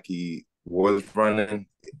run like he was running,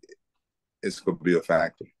 it's going to be a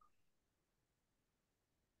factor.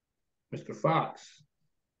 Mr. Fox.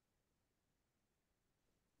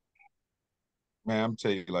 Man, I'm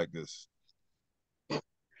telling you like this.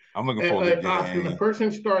 I'm looking for a good game. When the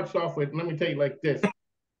person starts off with, let me tell you like this.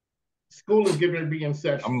 School is getting to be in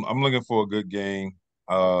session. I'm looking for a good game.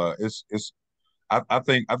 I think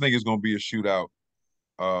it's going to be a shootout.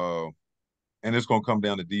 And it's going to come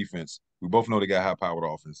down to defense. We both know they got high-powered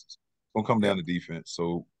offenses. It's going to come down to defense.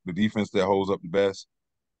 So the defense that holds up the best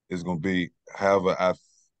is going to be, however,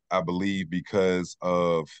 I believe because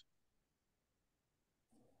of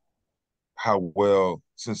how well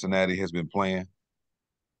Cincinnati has been playing,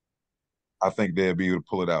 I think they'll be able to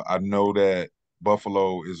pull it out. I know that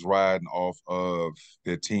Buffalo is riding off of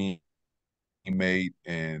their teammate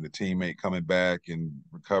and the teammate coming back and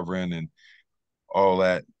recovering and all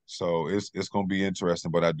that. So it's going to be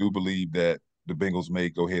interesting, but I do believe that the Bengals may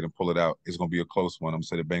go ahead and pull it out. It's going to be a close one. I'm going to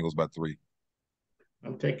say the Bengals by 3.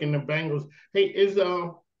 I'm taking the Bengals. Hey,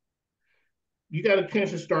 you got a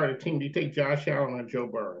chance to start a team. Do you take Josh Allen or Joe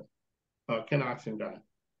Burrow? Ken Oxendine.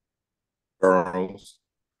 Burrows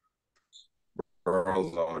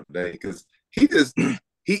all day because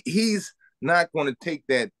he's not going to take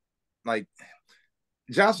that. Like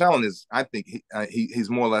Josh Allen is, I think he's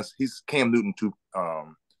more or less he's Cam Newton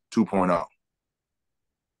 2.0.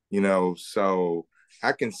 So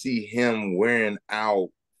I can see him wearing out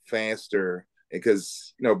faster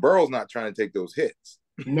because Burrow's not trying to take those hits.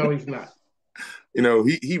 No, he's not. He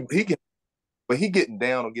can, but he getting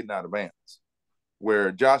down or getting out of bounds.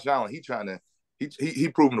 Where Josh Allen, he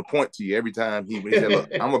proving a point to you every time he said, "Look,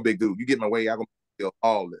 I'm a big dude. You get in my way, I'm gonna kill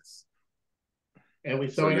all this." And we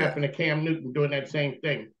saw it happen to Cam Newton doing that same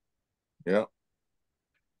thing. Yeah.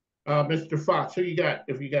 Mr. Fox, who you got?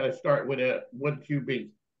 If you got to start with what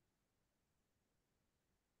QB?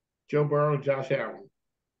 Joe Burrow, Josh Allen.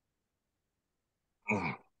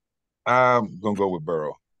 I'm gonna go with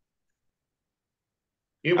Burrow.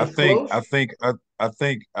 It was close. I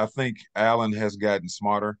think Allen has gotten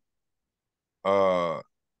smarter. But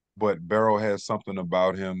Burrow has something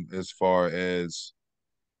about him as far as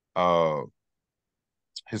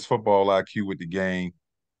his football IQ with the game,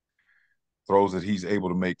 throws that he's able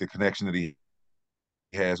to make, the connection that he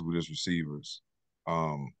has with his receivers.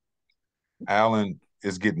 Allen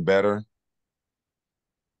is getting better,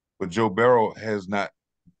 but Joe Burrow has not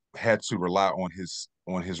had to rely on his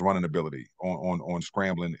running ability, on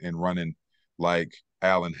scrambling and running like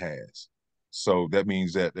Allen has. So that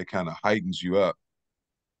means that it kind of heightens you up.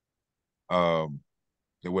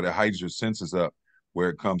 Where it heightens your senses up, where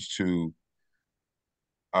it comes to,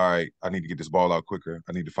 all right, I need to get this ball out quicker.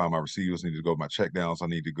 I need to find my receivers. I need to go to my checkdowns. I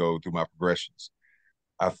need to go through my progressions.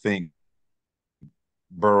 I think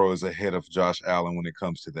Burrow is ahead of Josh Allen when it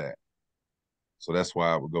comes to that. So that's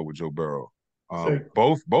why I would go with Joe Burrow.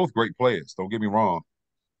 Both great players. Don't get me wrong,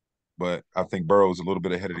 but I think Burrow is a little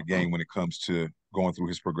bit ahead of the game when it comes to going through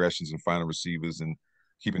his progressions and finding receivers and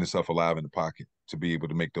keeping himself alive in the pocket to be able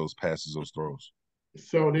to make those passes, those throws.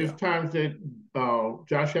 So there's times that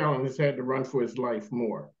Josh Allen has had to run for his life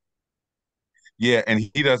more. Yeah, and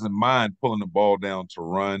he doesn't mind pulling the ball down to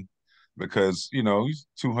run because, he's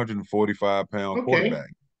 245-pound quarterback.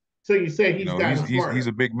 So you say he's gotten smarter. He's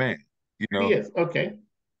a big man. He is, okay.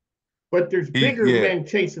 But there's bigger men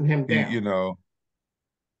chasing him down.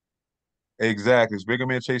 Exactly. It's bigger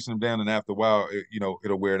men chasing him down, and after a while,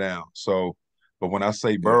 it'll wear down. So, but when I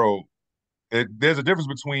say Burrow, there's a difference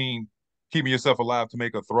between keeping yourself alive to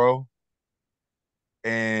make a throw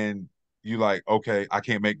and you like, okay, I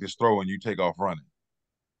can't make this throw, and you take off running.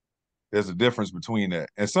 There's a difference between that.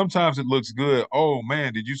 And sometimes it looks good. Oh,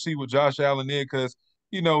 man, did you see what Josh Allen did? Because,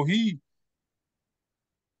 he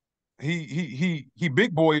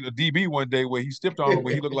big boyed a DB one day where he stiff armed him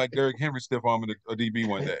where he looked like Derrick Henry stiff arming a DB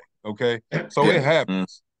one day. Okay, so it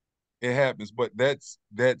happens. It happens, but that's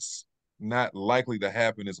not likely to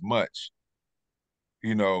happen as much,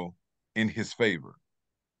 in his favor.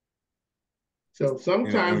 So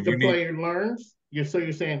sometimes the player learns. You're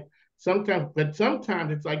saying sometimes, but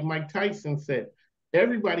sometimes it's like Mike Tyson said,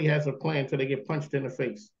 everybody has a plan until they get punched in the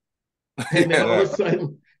face. And then all of a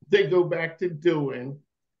sudden they go back to doing.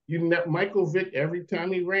 Michael Vick, every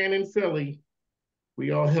time he ran in Philly,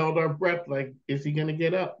 we all held our breath like, is he going to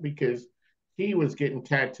get up? Because he was getting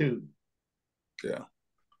tattooed. Yeah.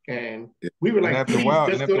 And we were like, after a while,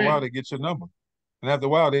 they get your number. And after a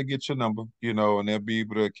while, they get your number, and they'll be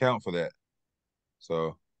able to account for that.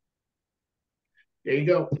 So there you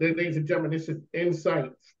go. Ladies and gentlemen, this is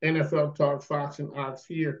Insight, NFL Talk, Fox and Ox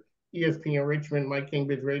here, ESPN Richmond, Mike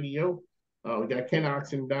Kingbridge Radio. We got Ken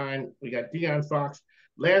Oxendine. We got De'Aaron Fox.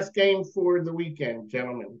 Last game for the weekend,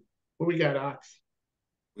 gentlemen. What we got, Ox?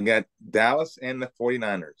 We got Dallas and the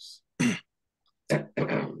 49ers.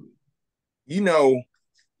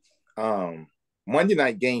 Monday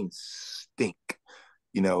night games stink,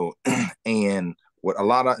 and what a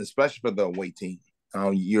lot of, especially for the away team,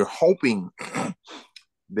 you're hoping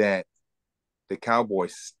that the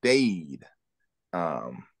Cowboys stayed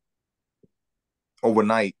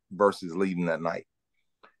overnight versus leaving that night.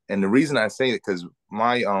 And the reason I say it, because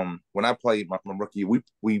when I played my rookie, we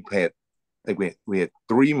had we had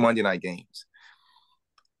 3 Monday night games.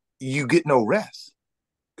 You get no rest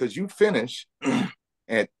because you finish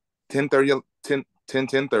at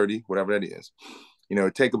 10:30, whatever that is.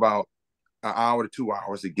 It take about an hour to 2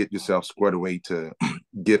 hours to get yourself squared away to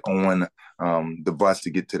get on the bus to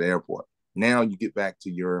get to the airport. Now you get back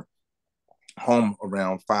to your home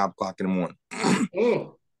around 5:00 in the morning.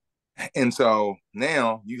 And so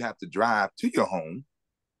now you have to drive to your home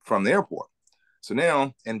from the airport. So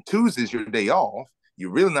now, and Tuesday's your day off. You're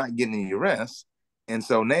really not getting any rest. And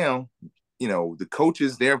so now, the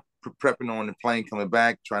coaches, they're prepping on the plane coming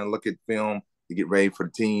back, trying to look at film to get ready for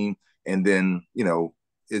the team. And then,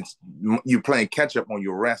 you're playing catch up on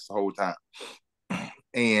your rest the whole time.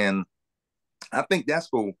 And I think that's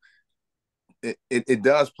what it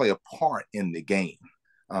does play a part in the game.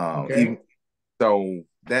 So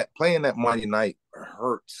that playing that Monday night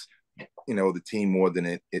hurts, the team more than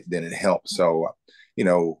it helps. So,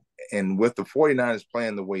 and with the 49ers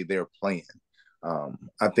playing the way they're playing,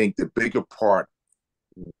 I think the bigger part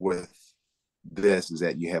with this is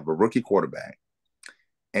that you have a rookie quarterback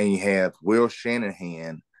and you have Will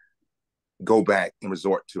Shanahan go back and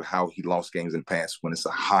resort to how he lost games in the past when it's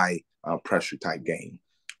a high pressure type game,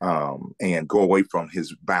 and go away from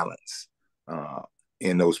his balance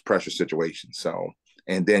in those pressure situations. So,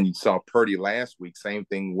 and then you saw Purdy last week, same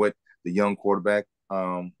thing with the young quarterback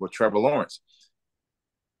with Trevor Lawrence.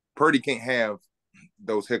 Purdy can't have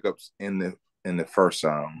those hiccups in the first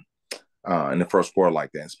quarter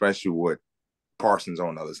like that, especially with Parsons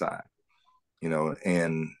on the other side.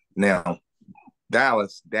 And now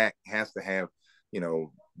Dallas, Dak has to have,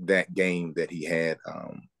 that game that he had,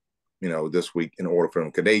 this week in order for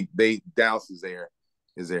him, because Dallas is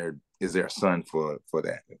their is their son for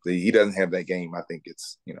that. If he doesn't have that game, I think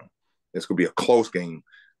it's it's going to be a close game,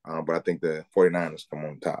 but I think the 49ers come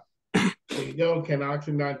on top. There you go. Ken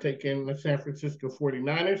Oxendine taking the San Francisco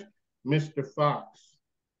 49ers. Mr. Fox.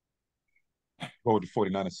 Go with the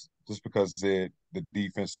 49ers just because the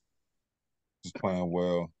defense is playing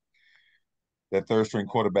well. That third string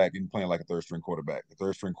quarterback isn't playing like a third string quarterback. The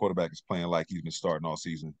third string quarterback is playing like he's been starting all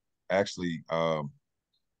season. Actually,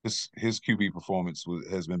 his QB performance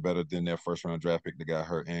has been better than their first round draft pick that got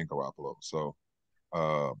hurt, and Garoppolo. So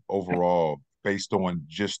overall, based on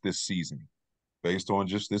just this season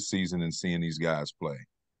and seeing these guys play,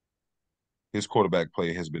 his quarterback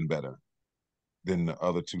play has been better than the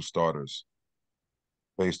other two starters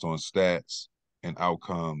based on stats and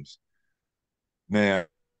outcomes. Now,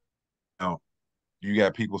 you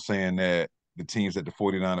got people saying that the teams that the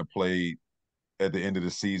 49ers played at the end of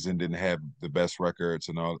the season didn't have the best records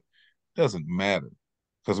and all. It doesn't matter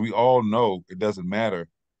because we all know it doesn't matter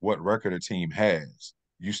what record a team has.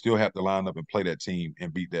 You still have to line up and play that team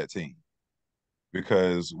and beat that team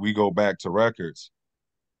because we go back to records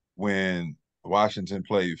when Washington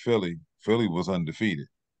played Philly. Philly was undefeated.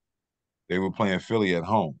 They were playing Philly at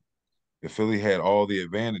home. If Philly had all the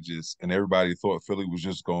advantages and everybody thought Philly was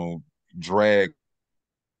just going to drag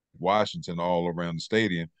Washington all around the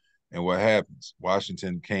stadium, and what happens?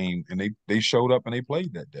 Washington came and they showed up and they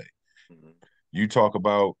played that day. Mm-hmm. You talk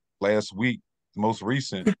about last week, most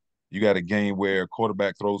recent, you got a game where a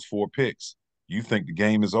quarterback throws 4 picks. You think the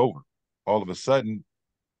game is over. All of a sudden,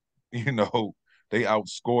 they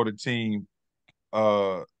outscored a team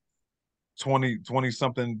 20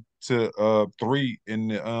 something to 3 in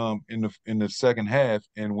the second half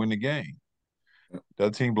and win the game.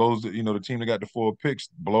 That team blows the team that got the 4 picks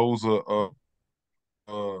blows a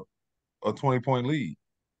 20-point lead.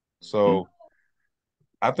 So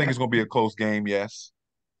I think it's going to be a close game. Yes,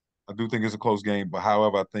 I do think it's a close game. But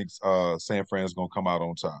however, I think San Fran is going to come out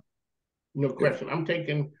on top. No question. I'm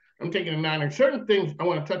taking the Niners. Certain things I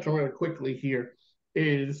want to touch on really quickly here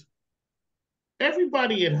is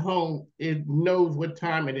everybody at home knows what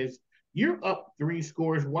time it is. You're up 3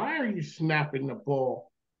 scores. Why are you snapping the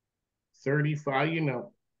ball 35,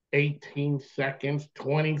 18 seconds,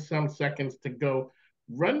 20-some seconds to go?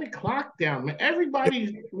 Run the clock down, man.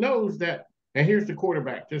 Everybody knows that. And here's the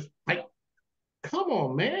quarterback. Just come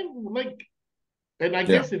on, man. And I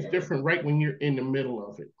guess it's different right when you're in the middle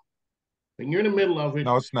of it. When you're in the middle of it.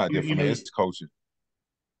 No, it's not different. It's coaching.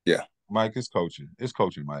 Yeah. Mike, it's coaching. It's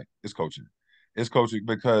coaching, Mike. It's coaching. It's coaching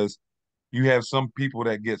because you have some people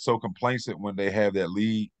that get so complacent when they have that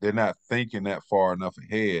lead, they're not thinking that far enough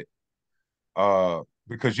ahead.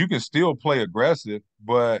 Because you can still play aggressive,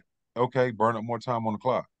 but okay, burn up more time on the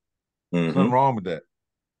clock. Mm-hmm. There's nothing wrong with that.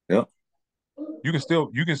 Yeah.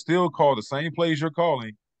 You can still call the same plays you're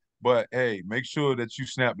calling, but hey, make sure that you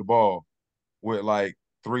snap the ball with like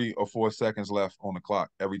 3 or 4 seconds left on the clock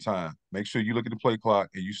every time. Make sure you look at the play clock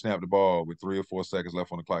and you snap the ball with 3 or 4 seconds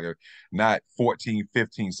left on the clock, not 14,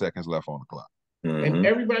 15 seconds left on the clock. Mm-hmm. And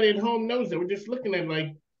everybody at home knows that. We're just looking at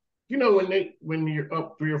when you're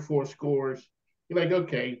up 3 or 4 scores, you're like,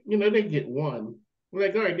 okay, they get 1. We're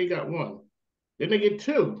like, all right, they got 1. Then they get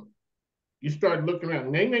 2. You start looking around.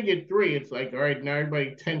 And then they get 3. It's like, all right, now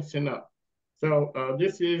everybody tensing up. So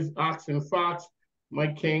this is Ox and Fox,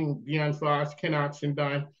 Mike King, Deion Fox, Ken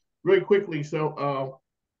Oxendine. Really quickly, so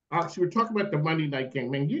Ox, we were talking about the Monday night game.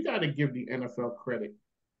 Man, you got to give the NFL credit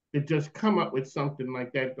to just come up with something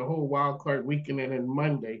like that, the whole wild card weekend and then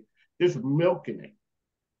Monday, just milking it.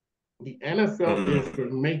 The NFL is for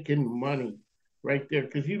making money right there.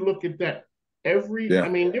 Because you look at that, there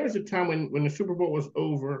was a time when the Super Bowl was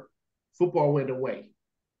over, football went away.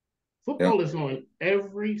 Football is on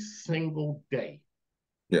every single day.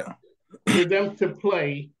 Yeah. For them to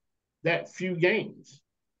play that few games.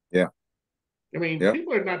 Yeah. I mean,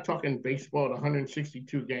 people are not talking baseball at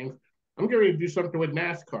 162 games. I'm getting ready to do something with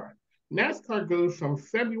NASCAR. NASCAR goes from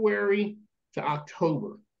February to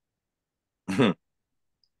October.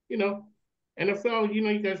 NFL,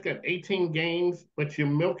 you guys got 18 games, but you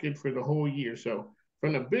milk it for the whole year. So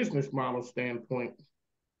from a business model standpoint,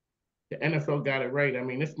 the NFL got it right. I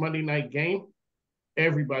mean, this Monday night game,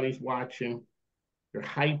 everybody's watching. They're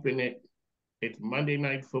hyping it. It's Monday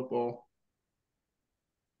Night Football.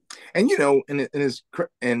 And they've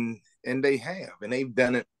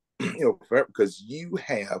done it, forever, because you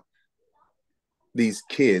have these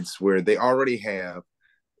kids where they already have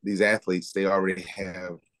these athletes. They already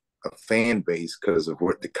have a fan base because of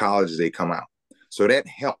what the colleges they come out. So that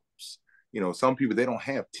helps. Some people, they don't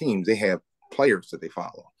have teams. They have players that they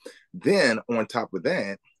follow. Then on top of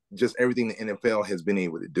that, just everything the NFL has been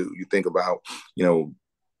able to do. You think about,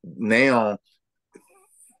 now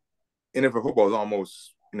NFL football is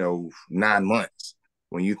almost 9 months.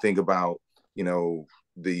 When you think about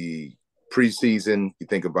the preseason, you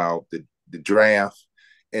think about the draft,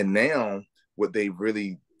 and now what they've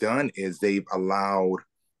really done is they've allowed.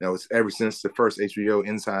 It's ever since the first HBO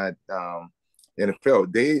Inside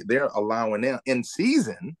NFL, they're allowing now in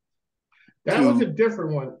season. That was a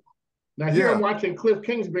different one. Now here I'm Yeah. watching Cliff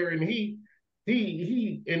Kingsbury, and he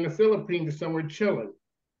in the Philippines somewhere chilling.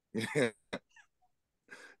 Oh yeah,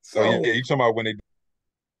 So you talking about when they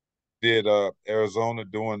did Arizona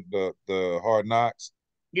doing the Hard Knocks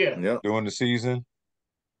Yeah. yeah, during the season?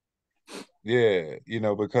 Yeah,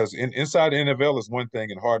 because inside the NFL is one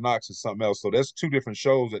thing and Hard Knocks is something else. So that's two different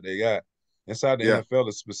shows that they got. Inside the yeah, NFL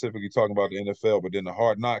is specifically talking about the NFL, but then the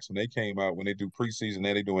Hard Knocks when they came out, when they do preseason,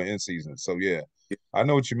 now they doing in season. So yeah, I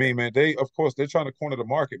know what you mean, man. They of course they're trying to corner the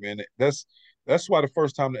market, man. That's why the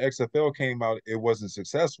first time the XFL came out, it wasn't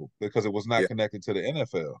successful because it was not yeah, connected to the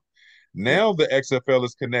NFL. yeah, Now the XFL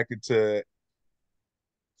is connected to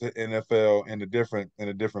the NFL in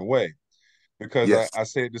a different way. Because yes, I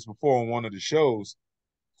said this before on one of the shows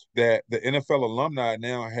that the NFL alumni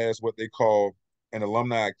now has what they call an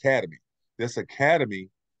alumni academy. This academy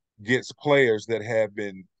gets players that have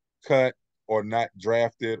been cut or not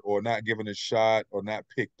drafted or not given a shot or not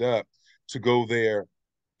picked up to go there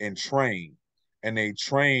and train. And they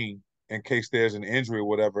train in case there's an injury or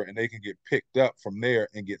whatever, and they can get picked up from there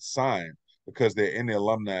and get signed because they're in the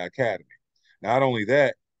alumni academy. Not only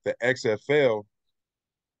that, the XFL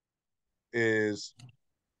is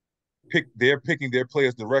they're picking their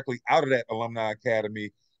players directly out of that alumni academy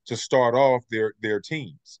to start off their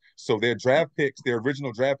teams. So their draft picks, their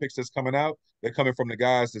original draft picks that's coming out, they're coming from the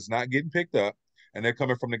guys that's not getting picked up, and they're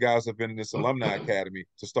coming from the guys that've been in this alumni academy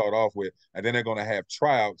to start off with, and then they're going to have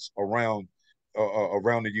tryouts around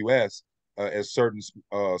the U.S. At certain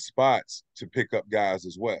spots to pick up guys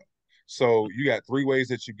as well. So you got three ways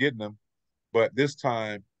that you're getting them, but this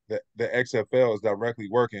time the XFL is directly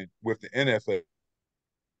working with the NFL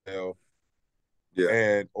yeah,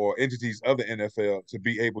 and or entities of the NFL to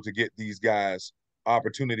be able to get these guys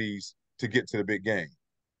opportunities to get to the big game.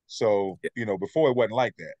 So, yeah, before it wasn't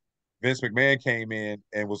like that. Vince McMahon came in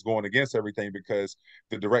and was going against everything because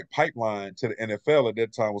the direct pipeline to the NFL at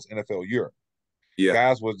that time was NFL Europe. yeah.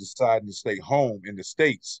 Guys was deciding to stay home in the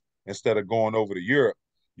States instead of going over to Europe.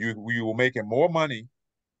 You were making more money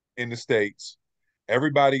in the States.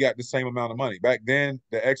 Everybody got the same amount of money. Back then,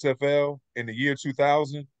 the XFL in the year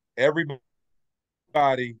 2000, everybody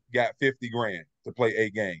got 50 grand to play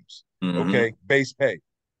 8 games. Mm-hmm. Okay. Base pay.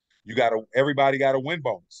 Everybody got a win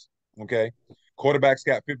bonus. Okay. Quarterbacks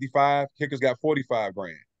got 55, kickers got 45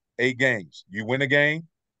 grand. 8 games. You win a game,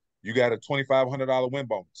 you got a $2,500 win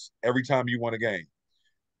bonus every time you win a game.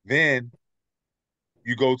 Then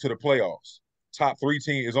you go to the playoffs. Top three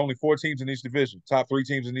teams is only 4 teams in each division. Top 3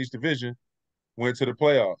 teams in each division went to the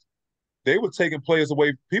playoffs. They were taking players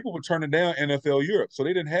away. People were turning down NFL Europe. So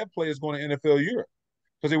they didn't have players going to NFL Europe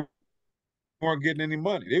because they weren't getting any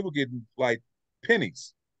money. They were getting like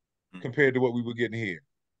pennies compared to what we were getting here.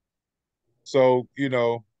 So,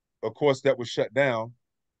 of course, that was shut down.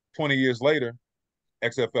 20 years later,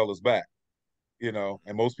 XFL is back,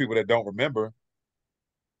 and most people that don't remember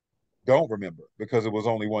because it was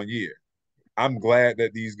only 1 year. I'm glad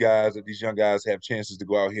that these young guys have chances to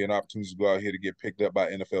go out here and opportunities to go out here to get picked up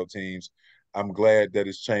by NFL teams. I'm glad that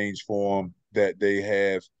it's changed for them, that they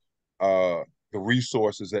have the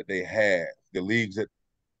resources that they have, the leagues that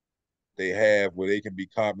they have where they can be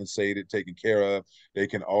compensated, taken care of. They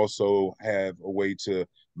can also have a way to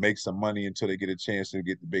make some money until they get a chance to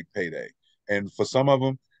get the big payday. And for some of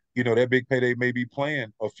them, that big payday may be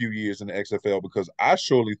playing a few years in the XFL because I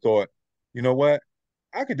surely thought, you know what,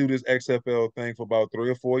 I could do this XFL thing for about 3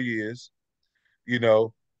 or 4 years, you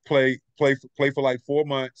know, play for like 4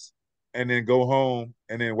 months and then go home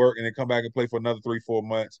and then work and then come back and play for another 3, 4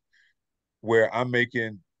 months where I'm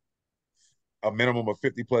making a minimum of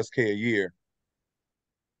 50 plus K a year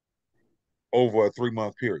over a 3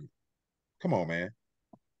 month period. Come on, man.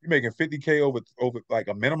 You're making 50K over like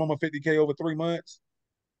a minimum of 50K over 3 months.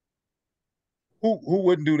 Who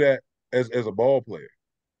wouldn't do that as a ball player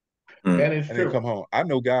Mm-hmm. That is and then true. come home? I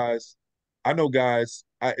know guys.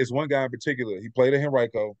 It's one guy in particular. He played at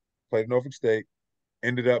Henrico, played at Norfolk State,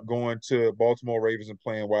 ended up going to Baltimore Ravens and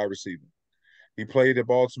playing wide receiver. He played at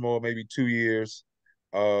Baltimore maybe 2 years.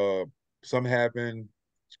 Uh, something happened.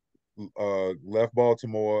 Left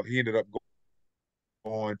Baltimore. He ended up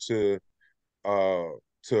going uh,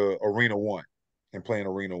 to Arena One and playing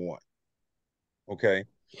Arena One. Okay,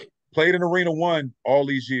 played in Arena One all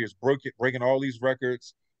these years, breaking all these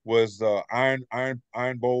records. was Iron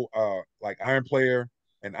Bowl, like Iron Player,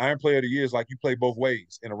 and Iron Player of the Year is like you play both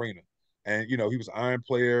ways in arena. And he was Iron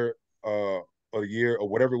Player of the Year or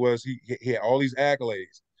whatever it was. He had all these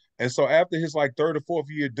accolades. And so after his like third or fourth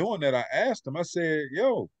year doing that, I asked him, I said,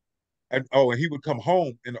 yo, and he would come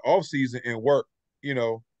home in the off season and work,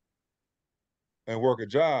 and work a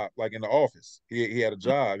job like in the office. He had a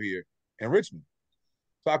job here in Richmond.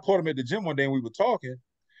 So I caught him at the gym one day and we were talking.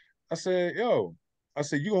 I said, yo, I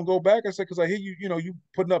said, you gonna go back? I said, because I hear you, you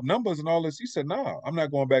putting up numbers and all this. He said, nah, I'm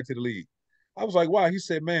not going back to the league. I was like, why? He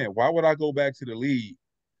said, man, why would I go back to the league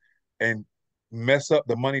and mess up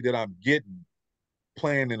the money that I'm getting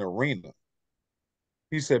playing in arena?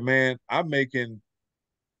 He said, man, I'm making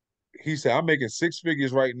six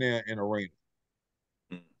figures right now in arena.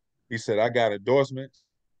 He said, I got endorsements.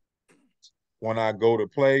 When I go to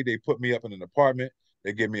play, they put me up in an apartment.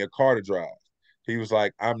 They give me a car to drive. He was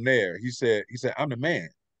like, I'm there. He said, I'm the man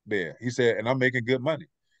there. He said, and I'm making good money.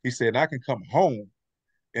 He said, and I can come home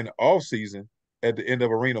in the off season at the end of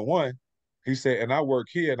Arena One. He said, and I work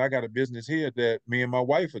here and I got a business here that me and my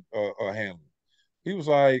wife are handling. He was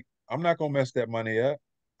like, I'm not gonna mess that money up.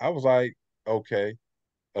 I was like, okay.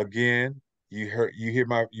 Again, you hear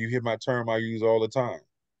my term I use all the time.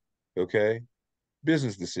 Okay,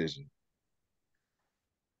 business decision.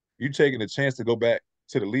 You taking a chance to go back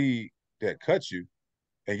to the league that cut you,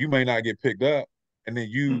 and you may not get picked up, and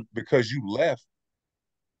then because you left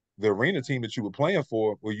the arena team that you were playing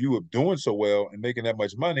for, where you were doing so well and making that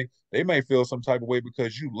much money, they may feel some type of way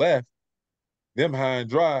because you left them high and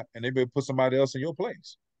dry, and they may put somebody else in your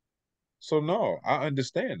place. So no, I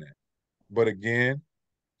understand that, but again,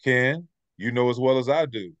 Ken, you know as well as I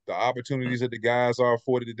do, the opportunities that the guys are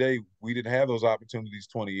afforded today, we didn't have those opportunities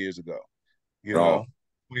 20 years ago. 20,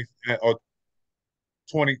 or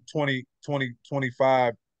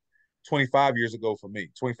 25 years ago for me,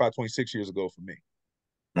 25, 26 years ago for me.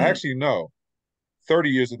 Actually, no, 30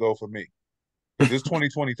 years ago for me. This is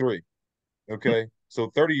 2023. Okay. So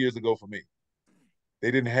 30 years ago for me. They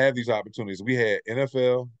didn't have these opportunities. We had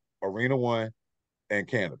NFL, Arena One, and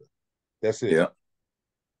Canada. That's it. Yeah.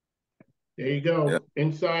 There you go. Yep.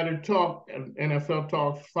 Insider Talk, NFL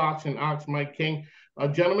Talks, Fox and Ox, Mike King.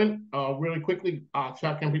 Gentlemen, really quickly, Ox,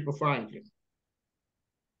 how can people find you?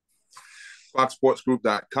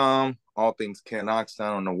 FoxSportsGroup.com, all things Ken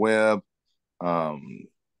Oxendine on the web.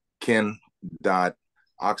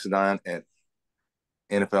 Ken.Oxendine at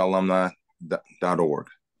NFLalumni.org.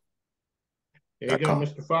 There you go,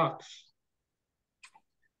 Mr. Fox.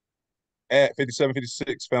 At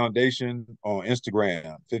 5756 Foundation on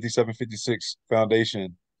Instagram,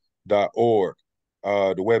 5756foundation.org,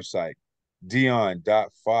 the website,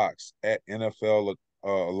 Dion.Fox at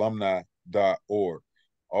NFLalumni.org.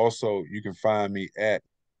 Also, you can find me at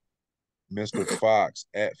Mr. Fox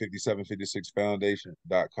at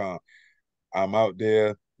 5756foundation.com. I'm out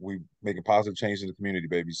there. We making positive change in the community,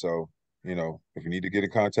 baby. So, if you need to get in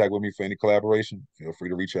contact with me for any collaboration, feel free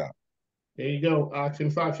to reach out. There you go, Ox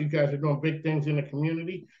and Fox. You guys are doing big things in the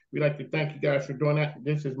community. We'd like to thank you guys for doing that.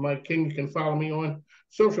 This is Mike King. You can follow me on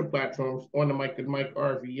social platforms on the mic with Mike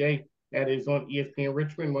RVA. That is on ESPN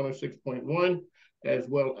Richmond 106.1, as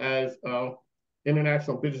well as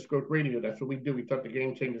International Business Growth Radio. That's what we do. We talk to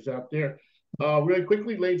game changers out there. Really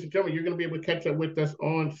quickly, ladies and gentlemen, you're going to be able to catch up with us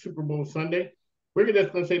on Super Bowl Sunday. We're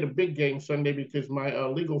just going to say the big game Sunday because my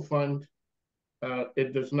legal fund,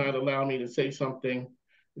 it does not allow me to say something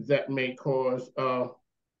that may cause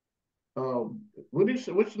what's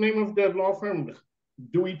the name of the law firm?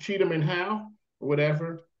 Dewey, Cheatham and Howe or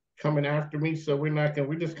whatever coming after me. So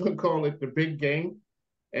we're just gonna call it the big game,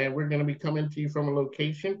 and we're gonna be coming to you from a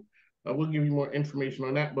location. We'll give you more information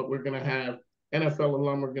on that, but we're gonna have NFL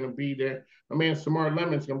alum are gonna be there. My man Samar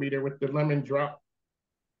Lemon's gonna be there with the lemon drop.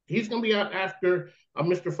 He's gonna be out after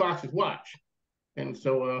Mr. Fox's watch, and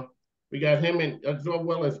so we got him and as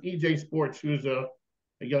well as EJ Sports, who's a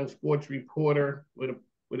young sports reporter with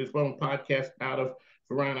his own podcast out of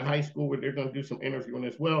Varina High School, where they're going to do some interviewing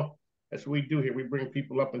as well. That's what we do here. We bring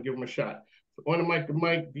people up and give them a shot. So on the mic to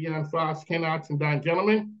Mike, Dion Fox, Ken Oxendine,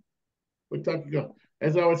 gentlemen, what time you go?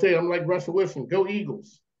 As I would say, I'm like Russell Wilson. Go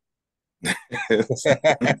Eagles.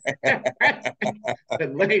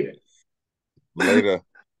 Later. Later.